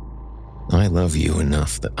 I love you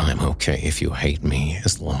enough that I'm okay if you hate me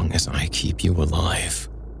as long as I keep you alive,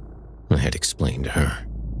 I had explained to her.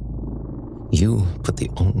 You put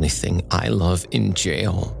the only thing I love in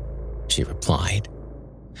jail, she replied.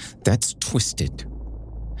 That's twisted.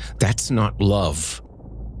 That's not love.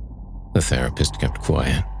 The therapist kept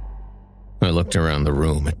quiet. I looked around the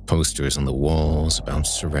room at posters on the walls about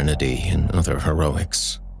serenity and other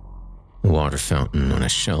heroics. The water fountain on a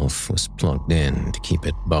shelf was plugged in to keep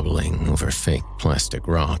it bubbling over fake plastic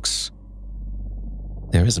rocks.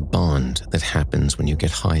 There is a bond that happens when you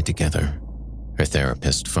get high together, her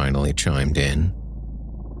therapist finally chimed in.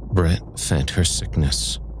 Brett fed her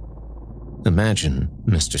sickness. Imagine,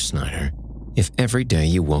 Mr. Snyder, if every day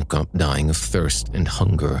you woke up dying of thirst and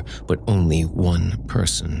hunger, but only one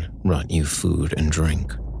person brought you food and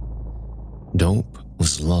drink. Dope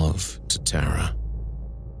was love to Tara.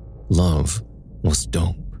 Love was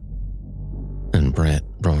dope. And Brett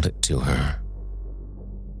brought it to her.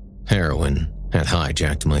 Heroin had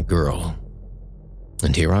hijacked my girl.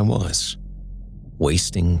 And here I was,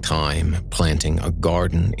 wasting time planting a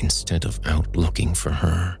garden instead of out looking for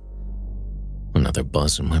her. Another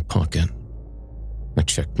buzz in my pocket. I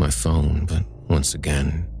checked my phone, but once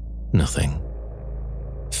again, nothing.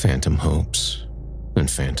 Phantom hopes and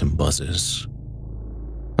phantom buzzes.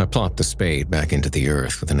 I plopped the spade back into the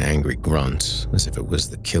earth with an angry grunt, as if it was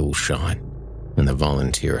the kill shot, and the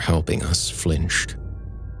volunteer helping us flinched.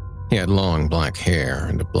 He had long black hair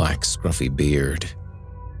and a black scruffy beard.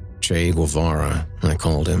 Che Guevara, I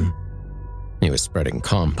called him. He was spreading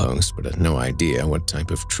compost, but had no idea what type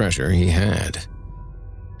of treasure he had.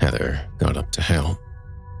 Heather got up to help.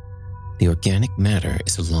 The organic matter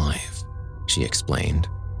is alive, she explained,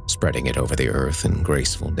 spreading it over the earth in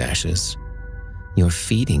graceful dashes. You're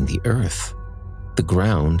feeding the earth. The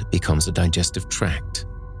ground becomes a digestive tract.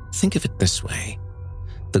 Think of it this way.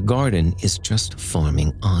 The garden is just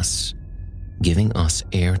farming us, giving us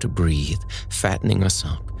air to breathe, fattening us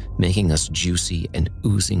up, making us juicy and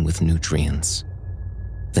oozing with nutrients.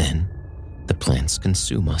 Then, the plants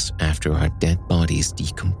consume us after our dead bodies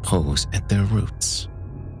decompose at their roots.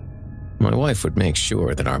 My wife would make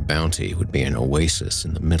sure that our bounty would be an oasis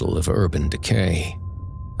in the middle of urban decay,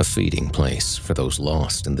 a feeding place for those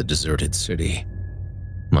lost in the deserted city.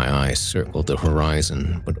 My eyes circled the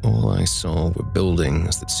horizon, but all I saw were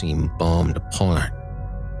buildings that seemed bombed apart.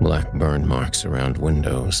 Black burn marks around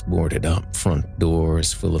windows, boarded up front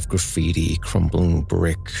doors full of graffiti, crumbling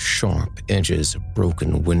brick, sharp edges of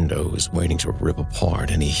broken windows waiting to rip apart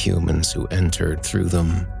any humans who entered through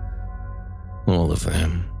them. All of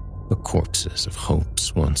them, the corpses of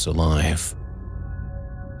hopes once alive.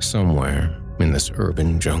 Somewhere in this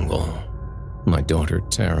urban jungle, my daughter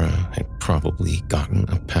Tara had probably gotten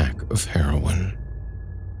a pack of heroin.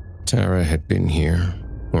 Tara had been here,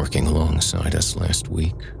 working alongside us last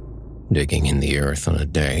week, digging in the earth on a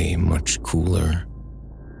day much cooler,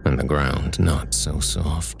 and the ground not so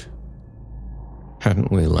soft.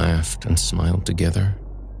 Hadn't we laughed and smiled together?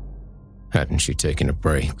 Hadn't she taken a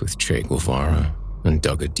break with Che Guevara and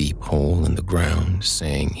dug a deep hole in the ground,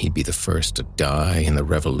 saying he'd be the first to die in the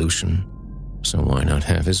revolution? So why not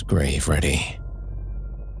have his grave ready?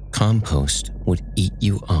 Compost would eat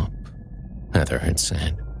you up, Heather had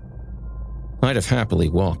said. I'd have happily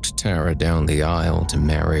walked Tara down the aisle to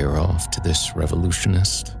marry her off to this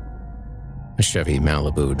revolutionist. A Chevy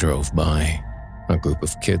Malibu drove by. a group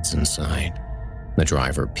of kids inside, the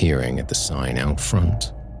driver peering at the sign out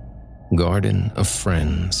front. Garden of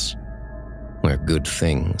Friends, where good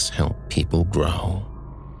things help people grow,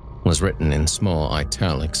 was written in small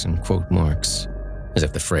italics and quote marks, as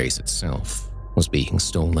if the phrase itself was being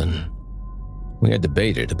stolen. We had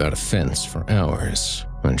debated about a fence for hours,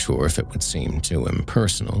 unsure if it would seem too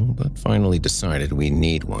impersonal, but finally decided we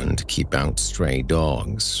need one to keep out stray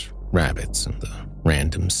dogs, rabbits, and the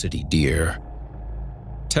random city deer.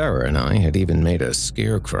 Tara and I had even made a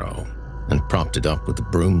scarecrow and propped it up with a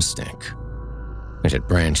broomstick. It had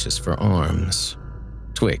branches for arms,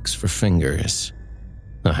 twigs for fingers,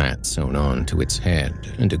 a hat sewn on to its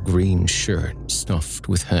head, and a green shirt stuffed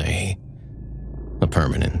with hay. A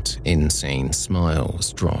permanent, insane smile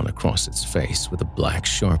was drawn across its face with a black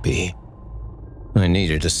Sharpie. I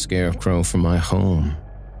needed a scarecrow for my home,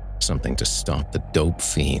 something to stop the dope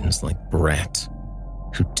fiends like Brett,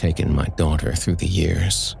 who'd taken my daughter through the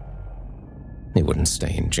years. He wouldn't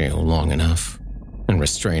stay in jail long enough, and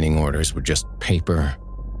restraining orders were just paper.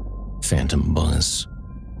 Phantom buzz.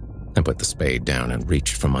 I put the spade down and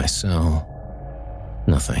reached for my cell.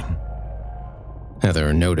 Nothing.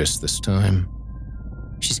 Heather noticed this time.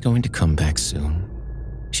 She's going to come back soon.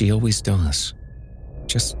 She always does.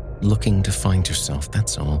 Just looking to find herself,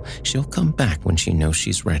 that's all. She'll come back when she knows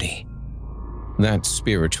she's ready. That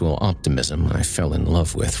spiritual optimism I fell in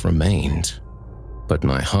love with remained, but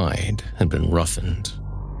my hide had been roughened,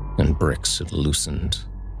 and bricks had loosened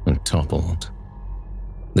and toppled.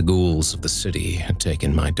 The ghouls of the city had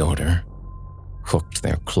taken my daughter, hooked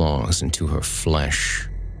their claws into her flesh,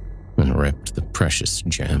 and ripped the precious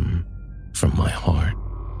gem from my heart.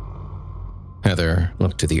 Heather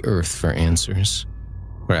looked to the earth for answers,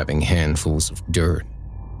 grabbing handfuls of dirt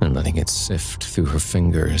and letting it sift through her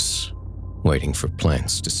fingers, waiting for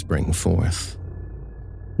plants to spring forth.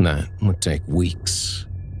 That would take weeks,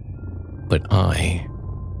 but I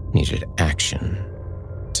needed action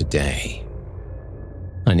today.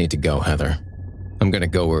 I need to go, Heather. I'm going to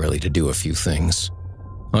go early to do a few things.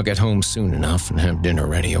 I'll get home soon enough and have dinner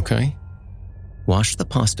ready, okay? Wash the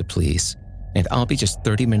pasta, please, and I'll be just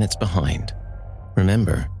 30 minutes behind.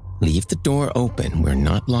 Remember, leave the door open. We're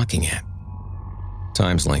not locking it.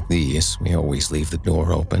 Times like these, we always leave the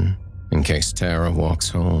door open, in case Tara walks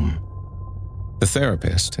home. The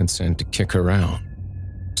therapist had said to kick her out.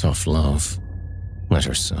 Tough love. Let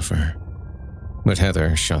her suffer. But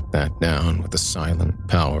Heather shut that down with the silent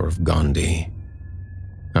power of Gandhi.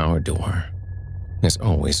 Our door is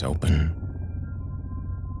always open.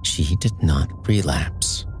 She did not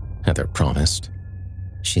relapse, Heather promised.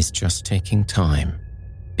 She's just taking time.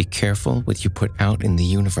 Be careful what you put out in the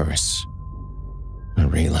universe. A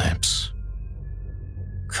relapse.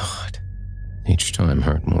 God, each time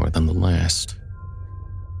hurt more than the last.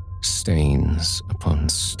 Stains upon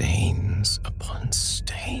stains upon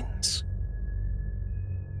stains.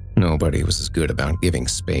 Nobody was as good about giving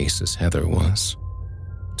space as Heather was.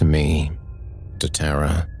 To me, to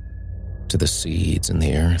Tara, to the seeds in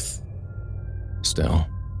the earth. Still,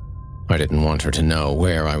 I didn't want her to know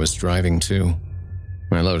where I was driving to.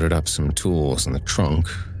 I loaded up some tools in the trunk,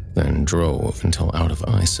 then drove until out of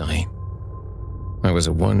eyesight. I was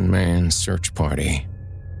a one-man search party,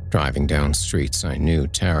 driving down streets I knew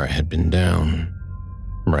Tara had been down.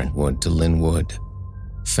 Brentwood to Linwood,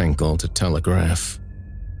 Fenkell to Telegraph.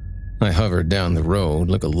 I hovered down the road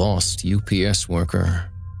like a lost UPS worker.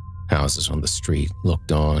 Houses on the street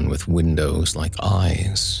looked on with windows like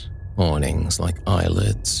eyes, awnings like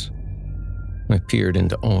eyelids. I peered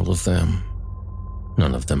into all of them.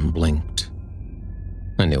 None of them blinked.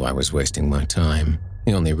 I knew I was wasting my time.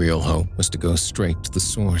 The only real hope was to go straight to the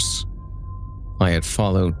source. I had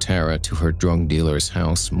followed Tara to her drug dealer's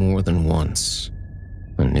house more than once.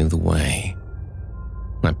 I knew the way.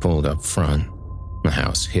 I pulled up front, the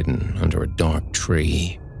house hidden under a dark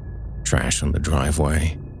tree, trash on the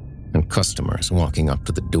driveway, and customers walking up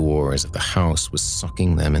to the door as if the house was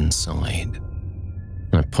sucking them inside.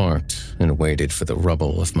 I parked and waited for the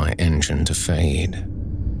rubble of my engine to fade.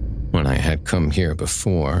 When I had come here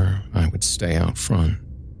before, I would stay out front,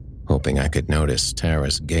 hoping I could notice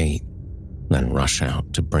Tara's gate, then rush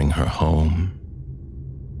out to bring her home.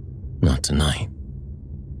 Not tonight.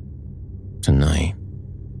 Tonight,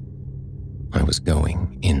 I was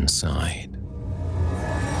going inside.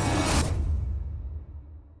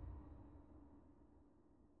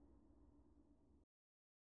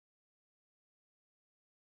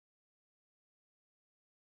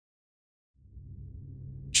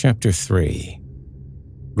 Chapter 3.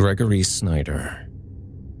 Gregory Snyder.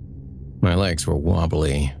 My legs were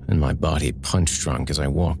wobbly and my body punch-drunk as I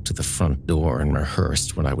walked to the front door and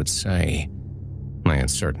rehearsed what I would say. My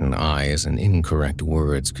uncertain eyes and incorrect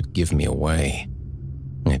words could give me away.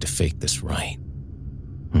 I had to fake this right.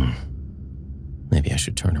 Maybe I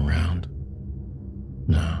should turn around.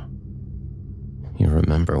 No. You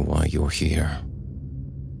remember why you're here.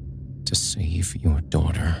 To save your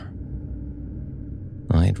daughter.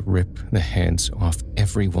 I'd rip the heads off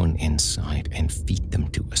everyone inside and feed them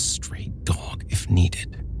to a stray dog if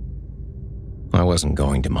needed. I wasn't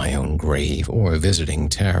going to my own grave or visiting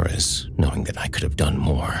Tara's, knowing that I could have done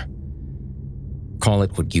more. Call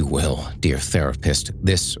it what you will, dear therapist.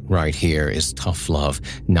 This right here is tough love,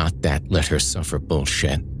 not that let her suffer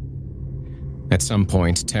bullshit. At some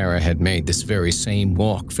point, Tara had made this very same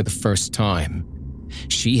walk for the first time.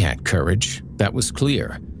 She had courage, that was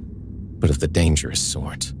clear, but of the dangerous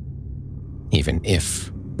sort. Even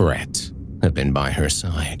if Brett had been by her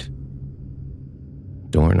side.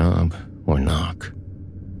 Doorknob or knock?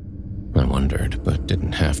 I wondered, but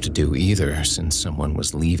didn't have to do either since someone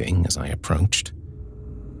was leaving as I approached.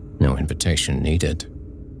 No invitation needed.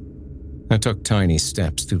 I took tiny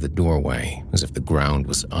steps through the doorway as if the ground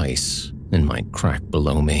was ice and might crack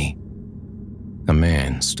below me. A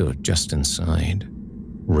man stood just inside,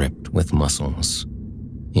 ripped with muscles,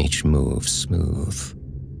 each move smooth,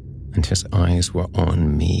 and his eyes were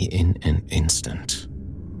on me in an instant.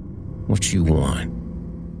 "What you want?"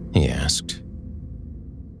 he asked.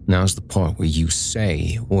 "Now's the part where you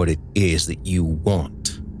say what it is that you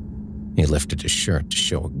want." He lifted his shirt to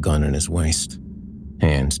show a gun in his waist,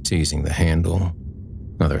 hand teasing the handle,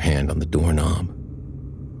 other hand on the doorknob.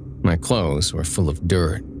 My clothes were full of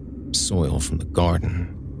dirt, soil from the garden,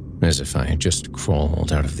 as if I had just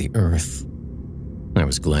crawled out of the earth. I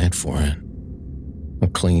was glad for it. A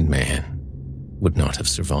clean man would not have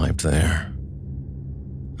survived there.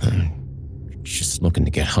 I'm just looking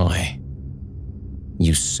to get high.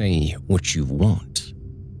 You say what you want.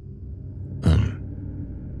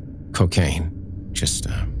 Cocaine. Just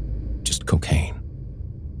cocaine.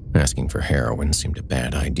 Asking for heroin seemed a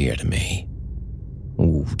bad idea to me.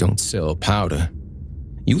 Ooh, don't sell powder.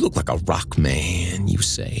 You look like a rock man, you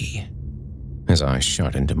say. As I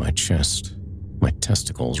shot into my chest, my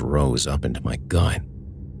testicles rose up into my gut.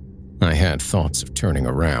 I had thoughts of turning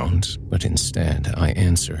around, but instead I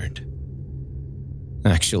answered.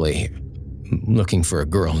 Actually, looking for a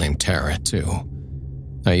girl named Tara, too.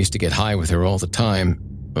 I used to get high with her all the time.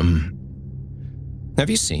 Have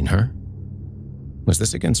you seen her? Was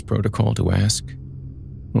this against protocol to ask?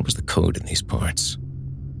 What was the code in these parts?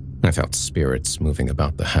 I felt spirits moving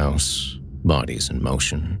about the house, bodies in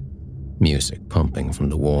motion, music pumping from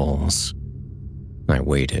the walls. I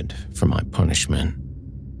waited for my punishment.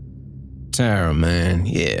 Tara, man,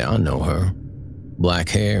 yeah, I know her. Black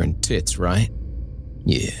hair and tits, right?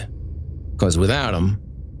 Yeah. 'Cause without them,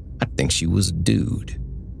 I'd think she was a dude.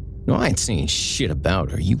 No, I ain't saying shit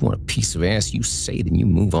about her. You want a piece of ass, you say it and you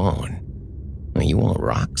move on. Now, you want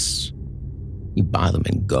rocks? You buy them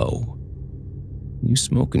and go. You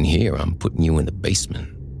smoking here, I'm putting you in the basement.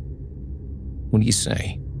 What do you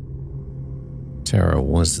say? Tara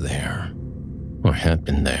was there, or had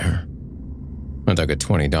been there. I dug a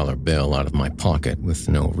 $20 bill out of my pocket with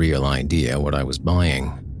no real idea what I was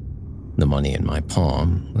buying. The money in my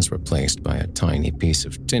palm was replaced by a tiny piece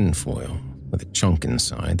of tinfoil with a chunk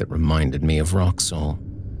inside that reminded me of rock salt.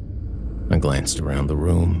 I glanced around the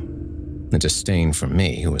room. The disdain for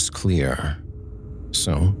me was clear.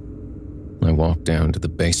 So, I walked down to the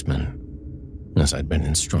basement, as I'd been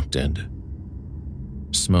instructed.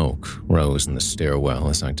 Smoke rose in the stairwell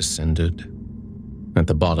as I descended. At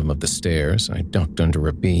the bottom of the stairs, I ducked under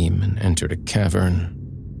a beam and entered a cavern.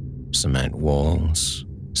 Cement walls,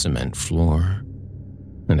 cement floor,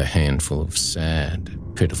 and a handful of sad,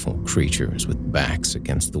 pitiful creatures with backs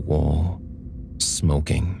against the wall,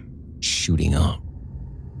 smoking, shooting up.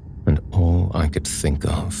 And all I could think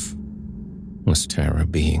of was Tara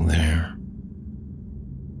being there.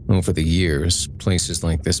 Over the years, places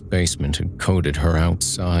like this basement had coated her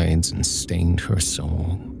outsides and stained her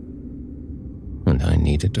soul. And I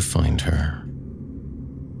needed to find her.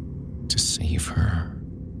 To save her.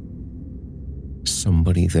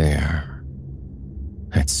 Somebody there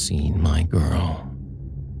had seen my girl.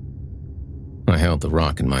 I held the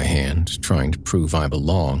rock in my hand, trying to prove I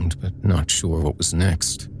belonged, but not sure what was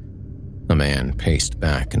next. A man paced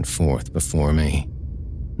back and forth before me.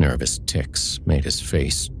 Nervous tics made his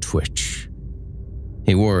face twitch.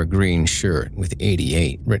 He wore a green shirt with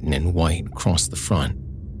 88 written in white across the front.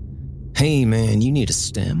 "Hey man, you need a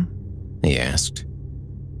stem?" he asked.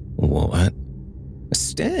 "What?" "A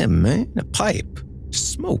stem, man. A pipe.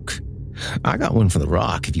 Smoke. I got one for the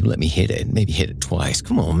rock if you let me hit it. Maybe hit it twice.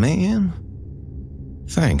 Come on, man."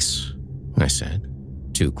 "Thanks," I said,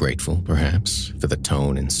 too grateful, perhaps, for the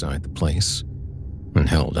tone inside the place, and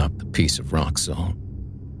held up the piece of rock salt.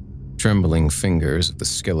 Trembling fingers of the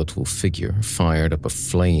skeletal figure fired up a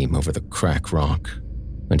flame over the crack rock,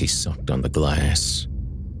 and he sucked on the glass.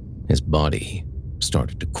 His body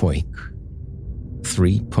started to quake.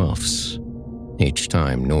 3 puffs, each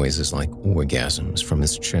time noises like orgasms from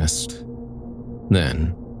his chest.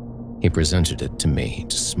 Then, he presented it to me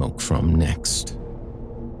to smoke from next.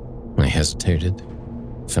 I hesitated,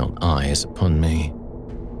 felt eyes upon me.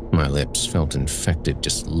 My lips felt infected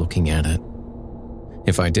just looking at it.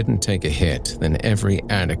 If I didn't take a hit, then every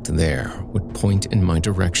addict there would point in my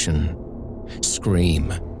direction, scream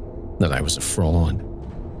that I was a fraud,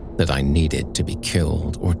 that I needed to be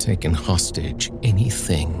killed or taken hostage,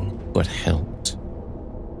 anything but helped.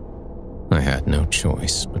 I had no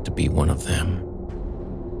choice but to be one of them.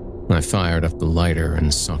 I fired up the lighter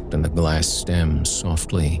and sucked on the glass stem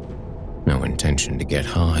softly, no intention to get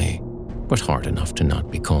high, but hard enough to not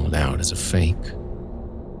be called out as a fake.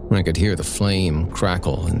 I could hear the flame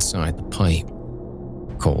crackle inside the pipe.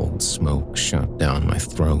 Cold smoke shot down my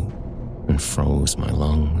throat and froze my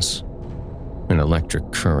lungs. An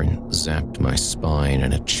electric current zapped my spine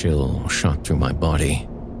and a chill shot through my body.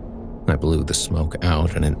 I blew the smoke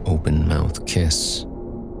out in an open-mouthed kiss,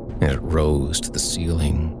 and it rose to the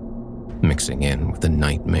ceiling, mixing in with the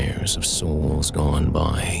nightmares of souls gone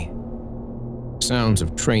by. Sounds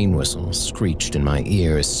of train whistles screeched in my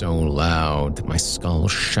ears so loud that my skull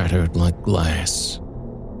shattered like glass.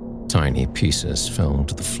 Tiny pieces fell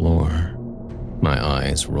to the floor. My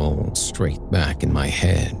eyes rolled straight back in my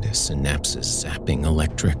head, synapses zapping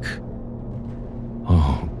electric.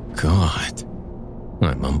 "Oh, God,"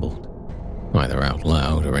 I mumbled, either out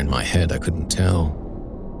loud or in my head, I couldn't tell.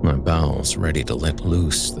 My bowels ready to let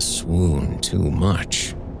loose the swoon too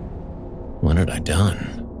much. What had I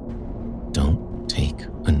done? Don't take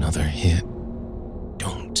another hit.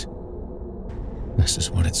 Don't. This is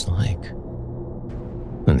what it's like.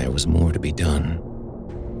 And there was more to be done.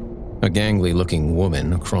 A gangly-looking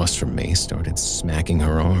woman across from me started smacking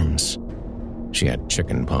her arms. She had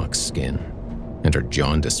chickenpox skin, and her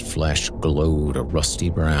jaundiced flesh glowed a rusty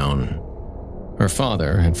brown. Her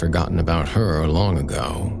father had forgotten about her long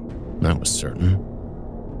ago, that was certain.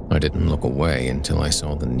 I didn't look away until I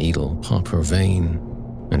saw the needle pop her vein,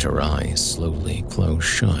 and her eyes slowly close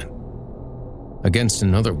shut. Against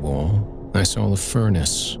another wall, I saw the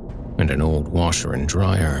furnace and an old washer and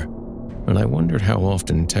dryer, and I wondered how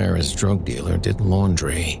often Tara's drug dealer did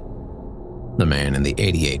laundry. The man in the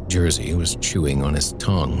 '88 jersey was chewing on his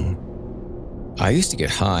tongue. "I used to get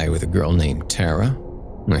high with a girl named Tara,"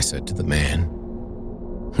 I said to the man.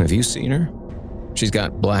 "Have you seen her? She's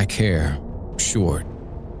got black hair, short,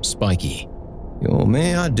 spiky." "Oh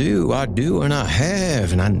man, I do, and I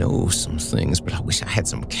have, and I know some things, but I wish I had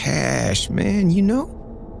some cash, man, you know?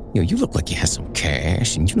 You look like you had some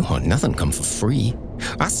cash, and you know how nothing come for free.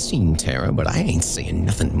 I seen Tara, but I ain't saying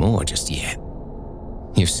nothing more just yet."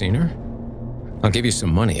 "You've seen her? I'll give you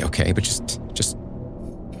some money, okay, but just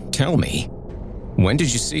tell me, when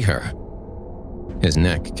did you see her?" His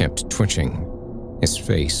neck kept twitching, his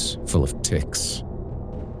face full of tics.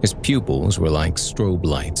 His pupils were like strobe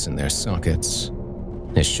lights in their sockets.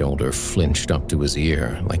 His shoulder flinched up to his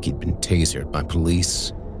ear like he'd been tasered by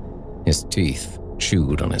police. His teeth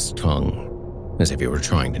chewed on his tongue, as if he were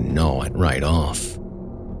trying to gnaw it right off.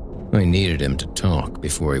 I needed him to talk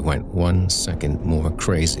before he went 1 second more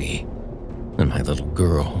crazy, and my little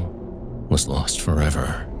girl was lost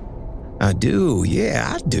forever. "I do,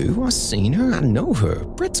 yeah, I do. I seen her, I know her.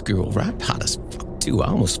 Brett's girl, right? Hot as fuck, too.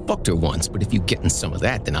 I almost fucked her once, but if you getting some of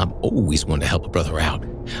that, then I'm always one to help a brother out.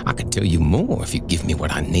 I can tell you more if you give me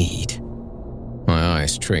what I need." My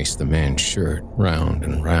eyes traced the man's shirt round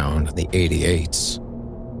and round the '88s.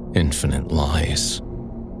 Infinite lies.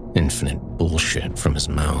 Infinite bullshit from his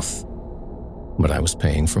mouth. But I was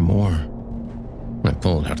paying for more. I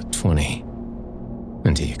pulled out a 20,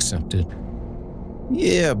 and he accepted.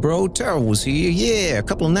 "Yeah, bro, Tara was here, yeah, a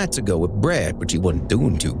couple of nights ago with Brad, but she wasn't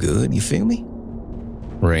doing too good, you feel me?"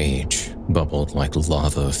 Rage bubbled like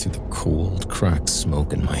lava through the cold, cracked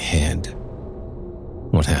smoke in my head.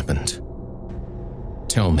 "What happened?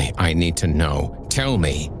 Tell me, I need to know. Tell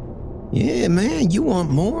me." "Yeah, man, you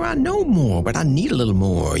want more? I know more, but I need a little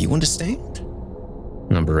more, you understand?"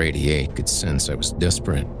 Number 88 could sense I was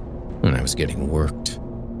desperate, and I was getting worked.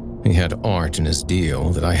 He had art in his deal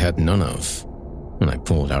that I had none of, and I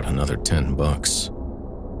pulled out another $10.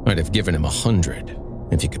 I'd have given him 100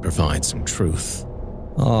 if he could provide some truth.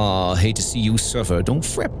 "Aw, hate to see you suffer. Don't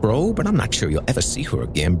fret, bro, but I'm not sure you'll ever see her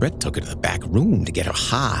again. Brett took her to the back room to get her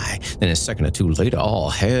high. Then a second or two later, all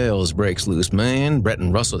hell's breaks loose, man. Brett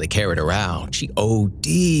and Russell, they carried her out. She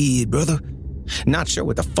OD'd, brother. Not sure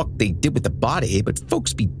what the fuck they did with the body, but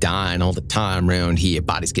folks be dying all the time around here.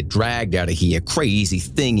 Bodies get dragged out of here. Crazy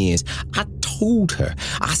thing is, I told her,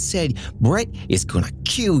 I said, Brett is gonna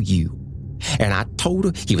kill you. And I told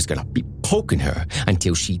her he was gonna be poking her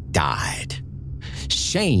until she died.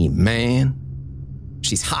 Shame, man.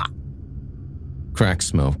 She's hot." Crack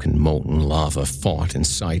smoke and molten lava fought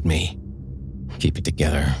inside me. Keep it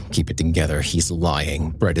together. He's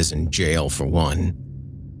lying. Brett is in jail for one.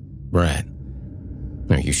 Brett.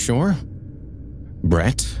 Are you sure?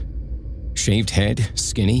 Brett? Shaved head,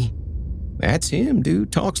 skinny? That's him,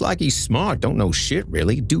 dude. Talks like he's smart, don't know shit,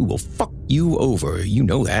 really. Dude will fuck you over. You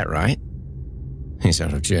know that, right? He's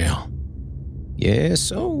out of jail. Yeah,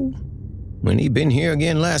 so. When he been here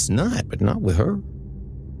again last night, but not with her.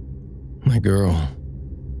 My girl.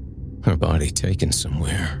 Her body taken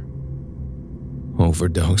somewhere.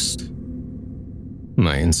 Overdosed.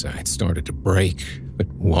 My insides started to break, but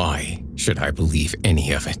why should I believe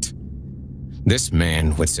any of it? This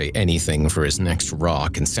man would say anything for his next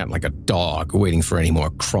rock and sat like a dog waiting for any more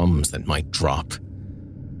crumbs that might drop.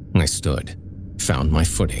 I stood, found my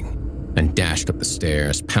footing, and dashed up the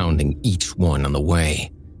stairs, pounding each one on the way.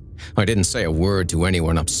 I didn't say a word to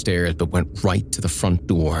anyone upstairs, but went right to the front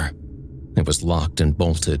door. It was locked and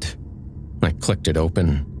bolted. I clicked it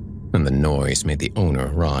open, and the noise made the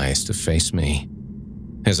owner rise to face me.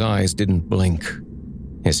 His eyes didn't blink.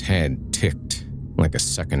 His head ticked like a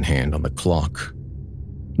second hand on the clock.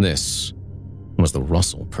 This was the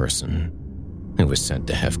Russell person who was said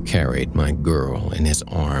to have carried my girl in his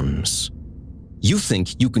arms. "You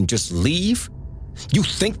think you can just leave? You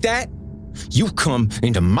think that? You come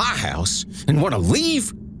into my house and want to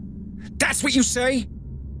leave? That's what you say?"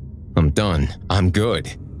 "I'm done. I'm good."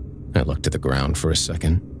 I looked at the ground for a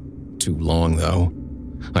second. Too long, though.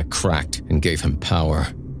 I cracked and gave him power.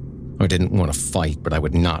 I didn't want to fight, but I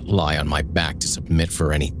would not lie on my back to submit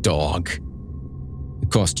for any dog. "It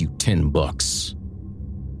cost you $10.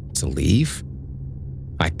 To leave?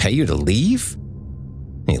 I pay you to leave?"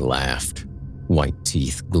 He laughed, white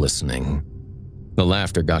teeth glistening. The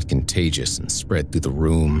laughter got contagious and spread through the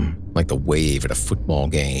room like the wave at a football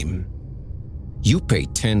game. "You pay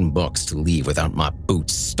 $10 to leave without my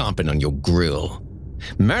boots stomping on your grill.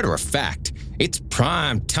 Matter of fact, it's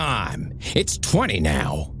prime time. It's 20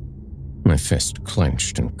 now." My fist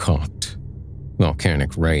clenched and cocked.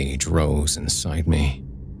 Volcanic rage rose inside me.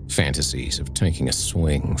 Fantasies of taking a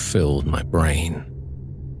swing filled my brain.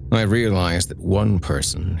 I realized that one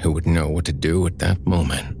person who would know what to do at that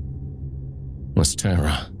moment was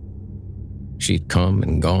Tara. She'd come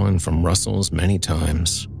and gone from Russell's many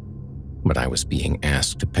times, but I was being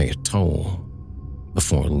asked to pay a toll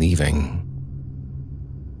before leaving.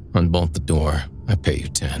 "Unbolt the door. I pay you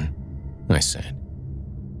 10, I said.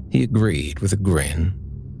 He agreed with a grin,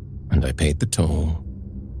 and I paid the toll.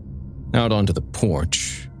 Out onto the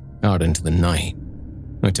porch, out into the night,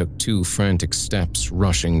 I took 2 frantic steps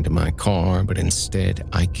rushing to my car, but instead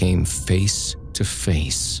I came face to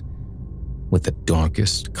face with the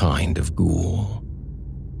darkest kind of ghoul.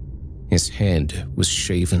 His head was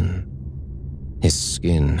shaven, his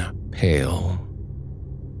skin pale,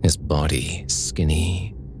 his body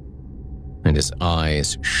skinny, and his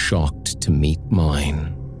eyes shocked to meet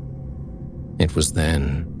mine. It was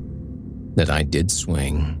then that I did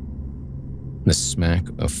swing. The smack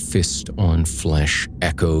of fist on flesh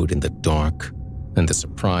echoed in the dark, and the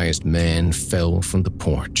surprised man fell from the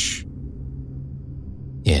porch.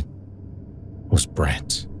 It was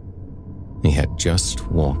Brett. He had just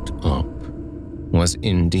walked up, was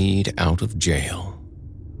indeed out of jail,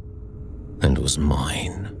 and was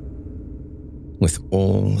mine. With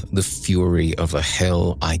all the fury of a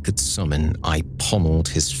hell I could summon, I pummeled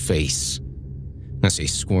his face. As he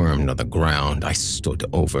squirmed on the ground, I stood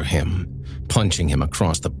over him, punching him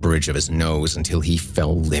across the bridge of his nose until he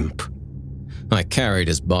fell limp. I carried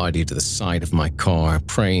his body to the side of my car,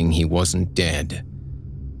 praying he wasn't dead.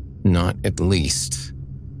 Not at least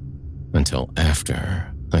until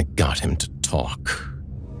after I got him to talk.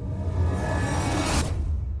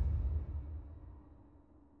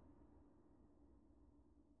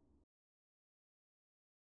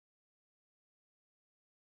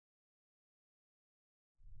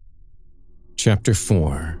 Chapter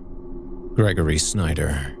 4. Gregory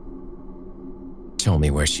Snyder. Tell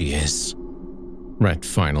me where she is. Brett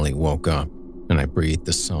finally woke up, and I breathed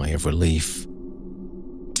a sigh of relief.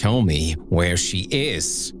 Tell me where she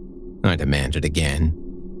is, I demanded again.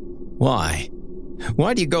 Why?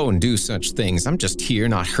 Why do you go and do such things? I'm just here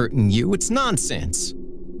not hurting you. It's nonsense.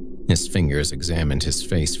 His fingers examined his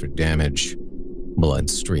face for damage. Blood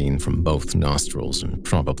streamed from both nostrils and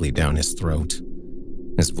probably down his throat.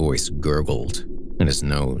 His voice gurgled, and his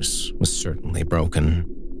nose was certainly broken.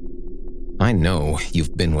 I know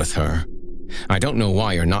you've been with her. I don't know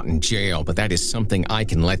why you're not in jail, but that is something I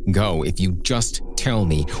can let go if you just tell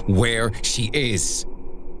me where she is.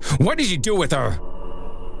 What did you do with her?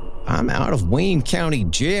 I'm out of Wayne County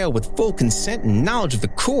Jail with full consent and knowledge of the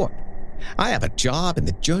court. I have a job and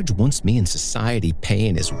the judge wants me in society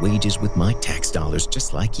paying his wages with my tax dollars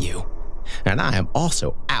just like you. And I am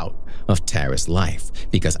also out of Tara's life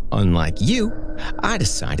because unlike you, I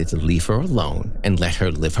decided to leave her alone and let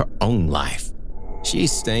her live her own life.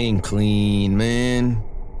 She's staying clean, man.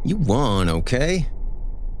 You won, okay?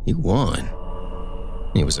 You won.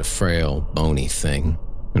 He was a frail, bony thing,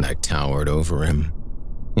 and I towered over him.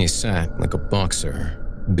 He sat like a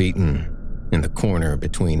boxer, beaten, in the corner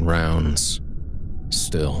between rounds.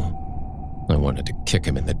 Still, I wanted to kick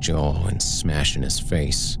him in the jaw and smash in his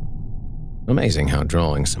face. Amazing how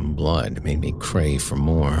drawing some blood made me crave for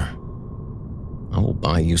more. I will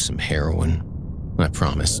buy you some heroin, I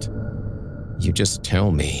promised. You just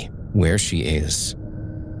tell me where she is.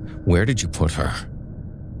 Where did you put her?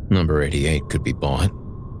 Number 88 could be bought.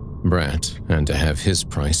 Brett had to have his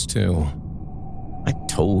price too. I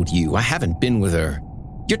told you, I haven't been with her.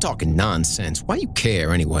 You're talking nonsense. Why you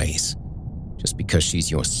care anyways? Just because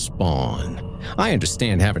she's your spawn. I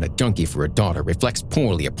understand having a junkie for a daughter reflects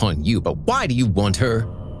poorly upon you, but why do you want her?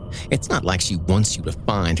 It's not like she wants you to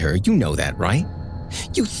find her. You know that, right?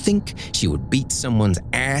 You think she would beat someone's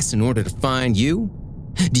ass in order to find you?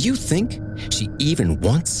 Do you think she even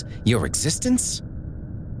wants your existence?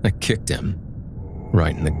 I kicked him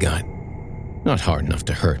right in the gut. Not hard enough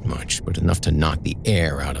to hurt much, but enough to knock the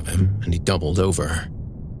air out of him, and he doubled over.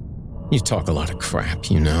 You talk a lot of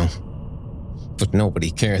crap, you know. But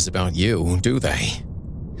nobody cares about you, do they?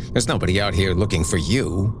 There's nobody out here looking for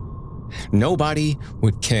you. Nobody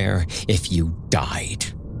would care if you died.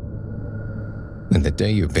 And the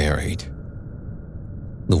day you're buried,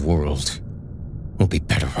 the world will be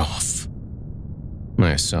better off.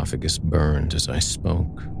 My esophagus burned as I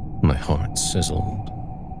spoke. My heart sizzled,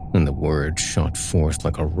 and the words shot forth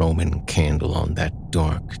like a Roman candle on that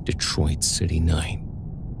dark Detroit city night.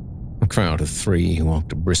 A crowd of 3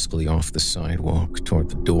 walked briskly off the sidewalk toward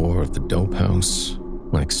the door of the dope house,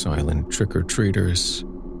 like silent trick-or-treaters.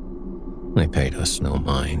 They paid us no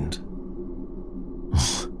mind.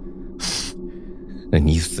 And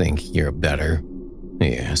you think you're better?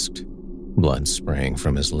 He asked, blood spraying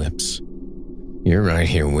from his lips. You're right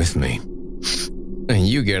here with me. And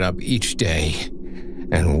you get up each day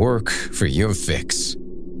and work for your fix.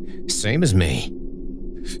 Same as me.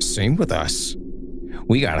 Same with us.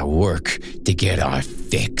 We gotta work to get our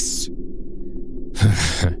fix.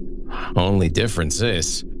 Only difference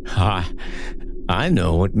is, I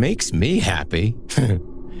know what makes me happy.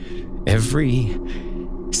 Every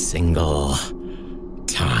single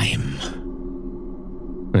time.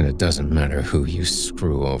 And it doesn't matter who you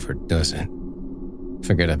screw over, does it?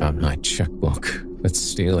 Forget about my checkbook that's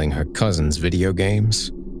stealing her cousin's video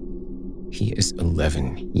games. He is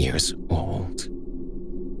 11 years old.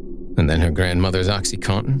 And then her grandmother's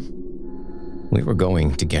OxyContin. We were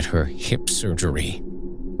going to get her hip surgery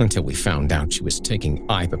until we found out she was taking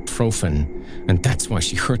ibuprofen, and that's why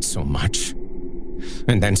she hurt so much.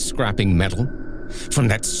 And then scrapping metal from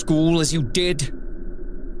that school as you did.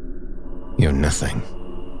 You're nothing.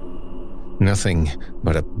 Nothing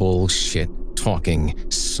but a bullshit-talking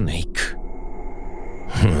snake.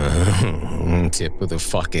 Tip of the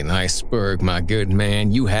fucking iceberg, my good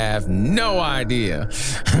man. You have no idea.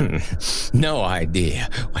 No idea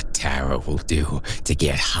what Tara will do to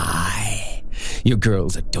get high. Your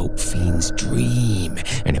girl's a dope fiend's dream,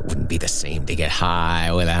 and it wouldn't be the same to get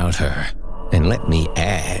high without her. And let me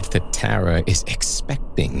add that Tara is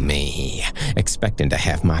expecting me, expecting to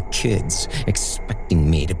have my kids, expecting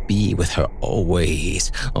me to be with her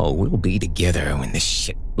always. Oh, we'll be together when this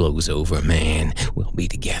shit blows over, man. We'll be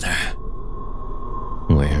together.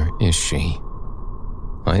 Where is she?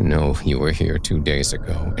 I know you were here 2 days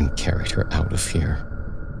ago and carried her out of here.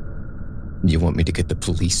 You want me to get the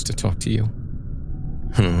police to talk to you?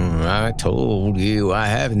 I told you I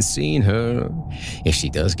haven't seen her. If she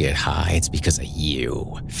does get high, it's because of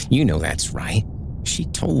you. You know that's right. She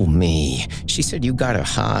told me. She said you got her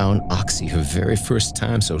high on Oxy her very first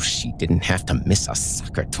time so she didn't have to miss a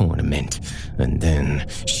soccer tournament. And then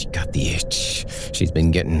she got the itch. She's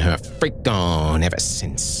been getting her freak on ever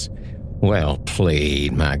since. Well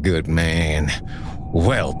played, my good man.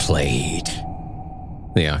 Well played.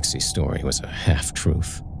 The Oxy story was a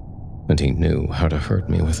half-truth, and he knew how to hurt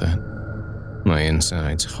me with it. My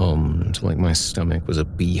insides hummed like my stomach was a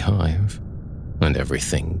beehive, and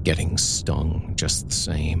everything getting stung just the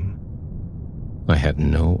same. I had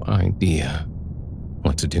no idea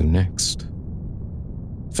what to do next.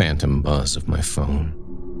 Phantom buzz of my phone.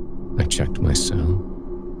 I checked my cell,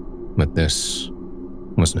 but this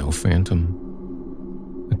was no phantom.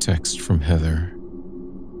 A text from Heather.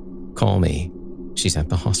 "Call me. She's at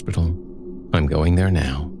the hospital. I'm going there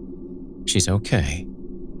now. She's okay.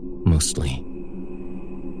 Mostly.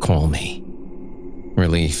 Call me."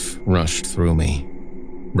 Relief rushed through me.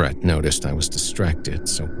 Brett noticed I was distracted,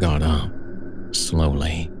 so got up,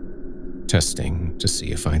 slowly, testing to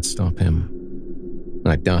see if I'd stop him.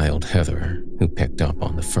 I dialed Heather, who picked up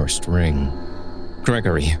on the first ring.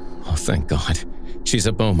 "Gregory. Oh, thank God. She's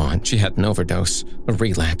at Beaumont. She had an overdose, a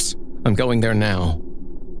relapse. I'm going there now.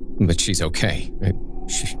 But she's okay.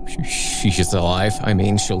 She's alive. I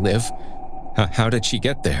mean, she'll live. How did she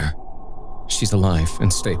get there?" "She's alive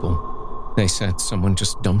and stable. They said someone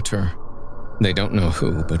just dumped her. They don't know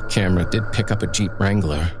who, but camera did pick up a Jeep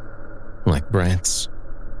Wrangler. Like Brett's.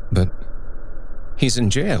 But he's in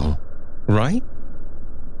jail, right?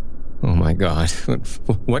 Oh my God.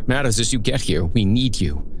 What matters is you get here. We need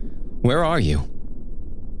you. Where are you?"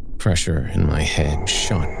 Pressure in my head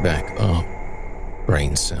shot back up.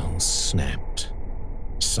 Brain cells snapped.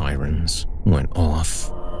 Sirens went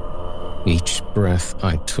off. Each breath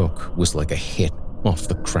I took was like a hit off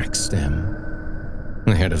the crack stem.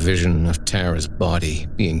 I had a vision of Tara's body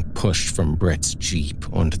being pushed from Brett's Jeep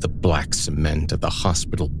onto the black cement of the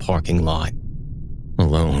hospital parking lot.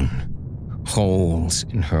 Alone. Holes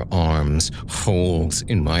in her arms, holes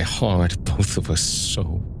in my heart, both of us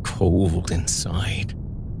so cold inside.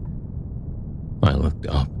 I looked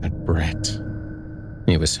up at Brett.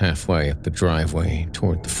 He was halfway up the driveway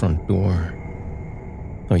toward the front door.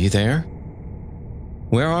 "Are you there?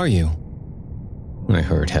 Where are you?" I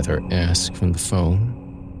heard Heather ask from the phone.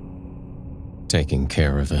 Taking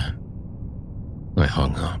care of that. I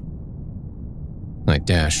hung up. I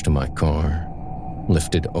dashed to my car,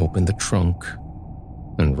 lifted open the trunk,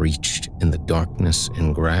 and reached in the darkness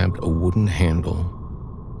and grabbed a wooden handle,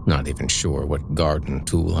 not even sure what garden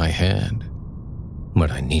tool I had,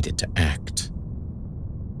 but I needed to act.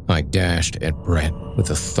 I dashed at Brett with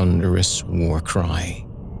a thunderous war cry.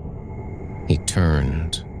 He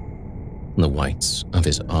turned. The whites of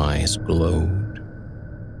his eyes glowed,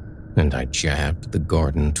 and I jabbed the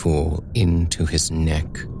garden tool into his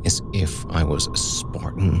neck as if I was a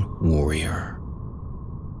Spartan warrior.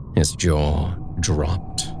 His jaw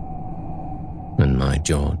dropped, and my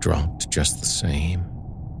jaw dropped just the same,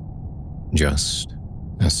 just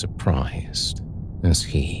as surprised as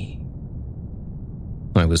he.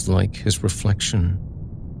 I was like his reflection,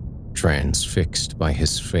 transfixed by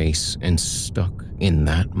his face and stuck in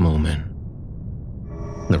that moment.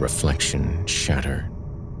 The reflection shattered.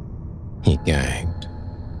 He gagged,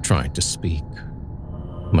 tried to speak,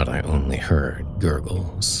 but I only heard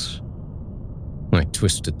gurgles. I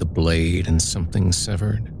twisted the blade and something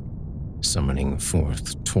severed, summoning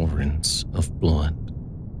forth torrents of blood.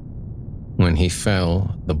 When he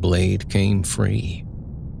fell, the blade came free,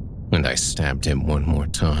 and I stabbed him one more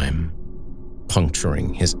time,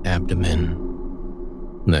 puncturing his abdomen.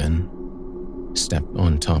 Then stepped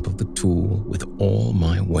on top of the tool with all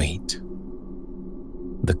my weight.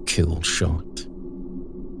 The kill shot.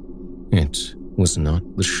 It was not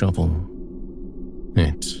the shovel.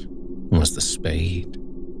 It was the spade.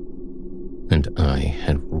 And I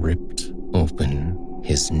had ripped open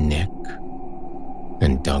his neck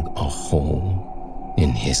and dug a hole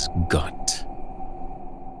in his gut.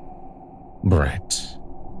 Brett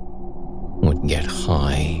would get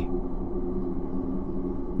high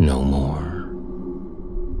no more.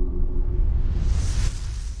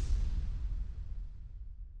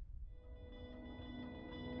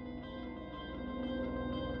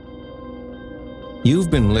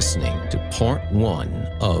 You've been listening to Part 1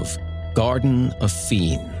 of Garden of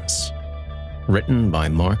Fiends, written by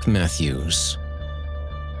Mark Matthews.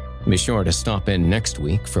 Be sure to stop in next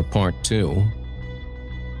week for Part 2.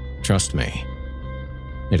 Trust me,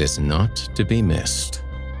 it is not to be missed.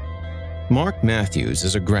 Mark Matthews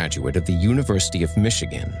is a graduate of the University of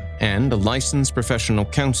Michigan and a licensed professional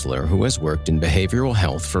counselor who has worked in behavioral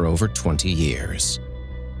health for over 20 years.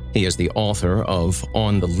 He is the author of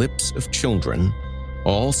On the Lips of Children,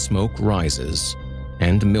 All Smoke Rises,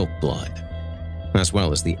 and Milk Blood, as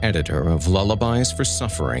well as the editor of Lullabies for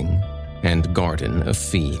Suffering and Garden of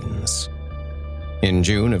Fiends. In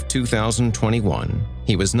June of 2021,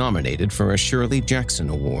 he was nominated for a Shirley Jackson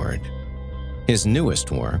Award. His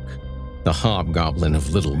newest work, The Hobgoblin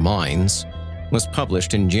of Little Minds, was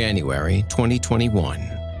published in January 2021.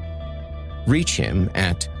 Reach him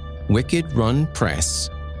at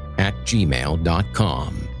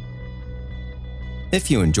wickedrunpress@gmail.com. If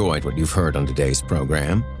you enjoyed what you've heard on today's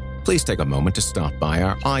program, please take a moment to stop by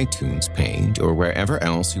our iTunes page or wherever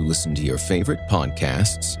else you listen to your favorite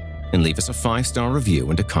podcasts and leave us a 5-star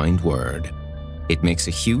review and a kind word. It makes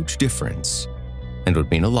a huge difference and would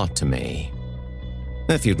mean a lot to me.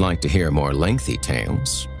 If you'd like to hear more lengthy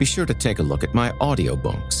tales, be sure to take a look at my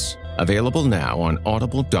audiobooks, available now on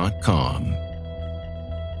audible.com.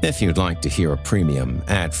 If you'd like to hear a premium,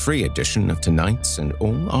 ad-free edition of tonight's and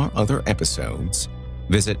all our other episodes,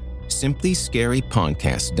 visit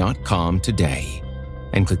simplyscarypodcast.com today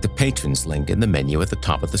and click the Patrons link in the menu at the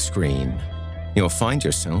top of the screen. You'll find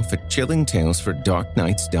yourself at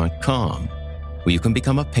chillingtalesfordarknights.com, where you can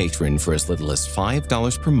become a patron for as little as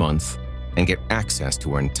 $5 per month and get access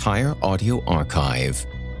to our entire audio archive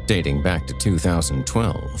dating back to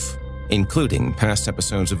 2012, including past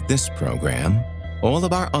episodes of this program, all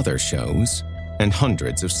of our other shows, and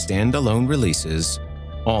hundreds of standalone releases,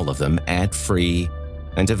 all of them ad-free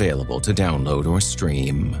and available to download or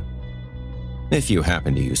stream. If you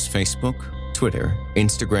happen to use Facebook, Twitter,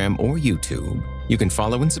 Instagram, or YouTube, you can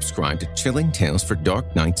follow and subscribe to Chilling Tales for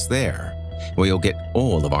Dark Nights there, where you'll get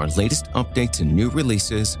all of our latest updates and new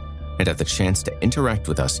releases and have the chance to interact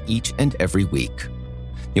with us each and every week.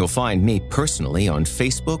 You'll find me personally on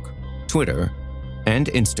Facebook, Twitter, and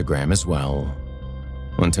Instagram as well.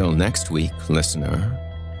 Until next week, listener,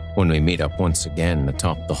 when we meet up once again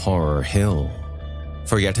atop the Horror Hill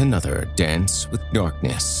for yet another Dance with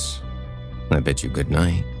Darkness, I bid you good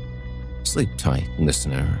night. Sleep tight,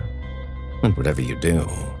 listener, and whatever you do,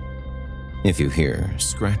 if you hear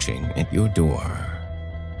scratching at your door,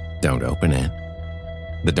 don't open it.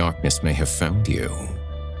 The darkness may have found you,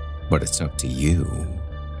 but it's up to you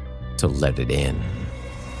to let it in.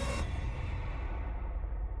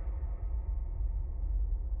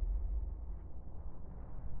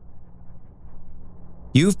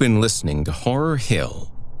 You've been listening to Horror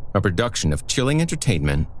Hill, a production of Chilling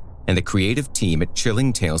Entertainment and the creative team at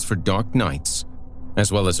Chilling Tales for Dark Nights,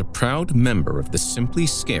 as well as a proud member of the Simply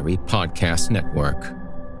Scary Podcast Network.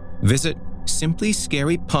 Visit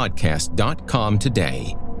simplyscarypodcast.com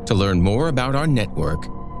today to learn more about our network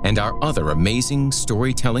and our other amazing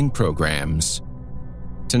storytelling programs.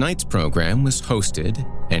 Tonight's program was hosted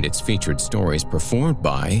and its featured stories performed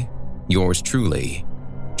by yours truly,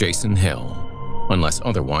 Jason Hill, unless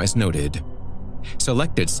otherwise noted.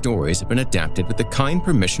 Selected stories have been adapted with the kind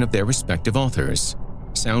permission of their respective authors.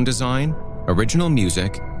 Sound design, original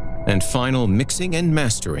music, and final mixing and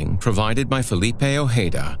mastering provided by Felipe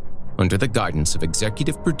Ojeda under the guidance of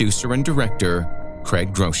executive producer and director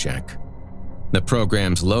Craig Groshek. The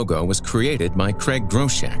program's logo was created by Craig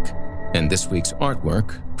Groshek, and this week's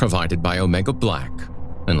artwork provided by Omega Black,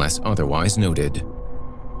 unless otherwise noted.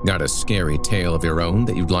 Got a scary tale of your own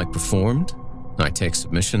that you'd like performed? I take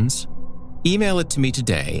submissions. Email it to me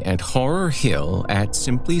today at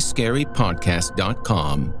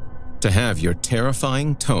horrorhill@simplyscarypodcast.com to have your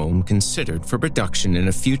terrifying tome considered for production in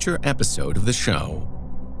a future episode of the show.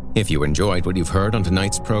 If you enjoyed what you've heard on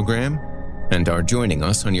tonight's program and are joining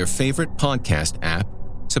us on your favorite podcast app,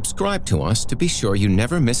 subscribe to us to be sure you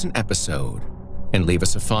never miss an episode, and leave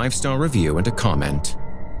us a 5-star review and a comment.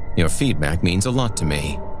 Your feedback means a lot to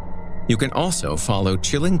me. You can also follow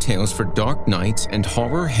Chilling Tales for Dark Nights and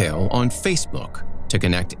Horror Hill on Facebook to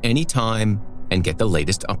connect anytime and get the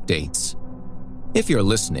latest updates. If you're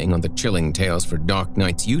listening on the Chilling Tales for Dark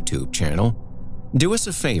Nights YouTube channel, do us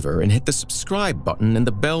a favor and hit the subscribe button and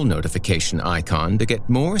the bell notification icon to get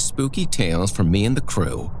more spooky tales from me and the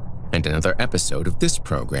crew, and another episode of this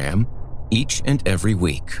program each and every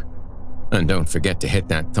week. And don't forget to hit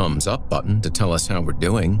that thumbs up button to tell us how we're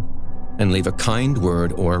doing, and leave a kind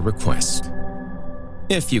word or request.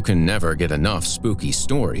 If you can never get enough spooky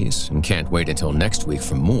stories and can't wait until next week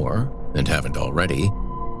for more, and haven't already,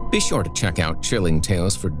 be sure to check out Chilling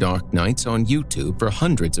Tales for Dark Nights on YouTube for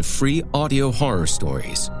hundreds of free audio horror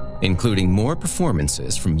stories, including more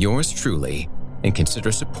performances from yours truly, and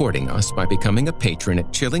consider supporting us by becoming a patron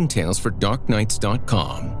at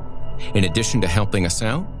chillingtalesfordarknights.com. In addition to helping us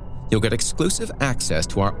out, you'll get exclusive access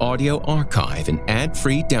to our audio archive and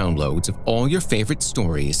ad-free downloads of all your favorite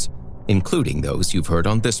stories, including those you've heard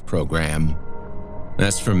on this program.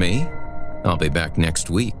 As for me, I'll be back next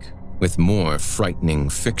week with more frightening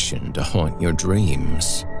fiction to haunt your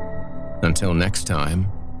dreams. Until next time,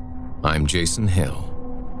 I'm Jason Hill,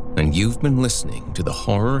 and you've been listening to the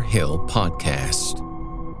Horror Hill Podcast.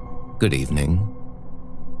 Good evening,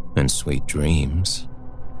 and sweet dreams.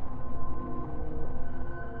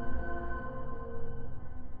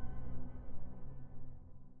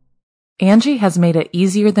 Angie has made it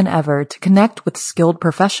easier than ever to connect with skilled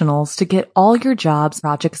professionals to get all your jobs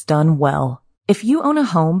projects done well. If you own a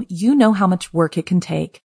home, you know how much work it can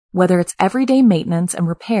take, whether it's everyday maintenance and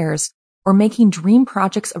repairs or making dream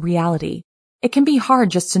projects a reality. It can be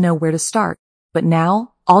hard just to know where to start, but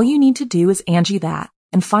now all you need to do is Angie that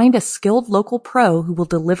and find a skilled local pro who will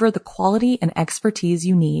deliver the quality and expertise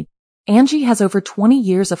you need. Angie has over 20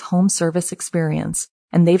 years of home service experience,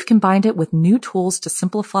 and they've combined it with new tools to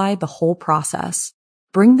simplify the whole process.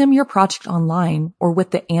 Bring them your project online or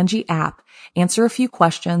with the Angie app, answer a few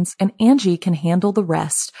questions, and Angie can handle the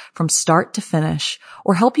rest from start to finish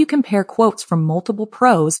or help you compare quotes from multiple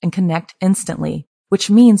pros and connect instantly, which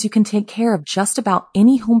means you can take care of just about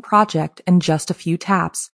any home project in just a few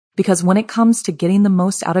taps. Because when it comes to getting the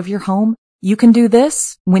most out of your home, you can do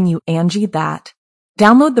this when you Angie that.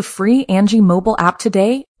 Download the free Angie mobile app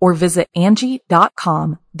today or visit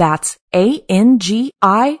Angie.com. That's ANGI.com.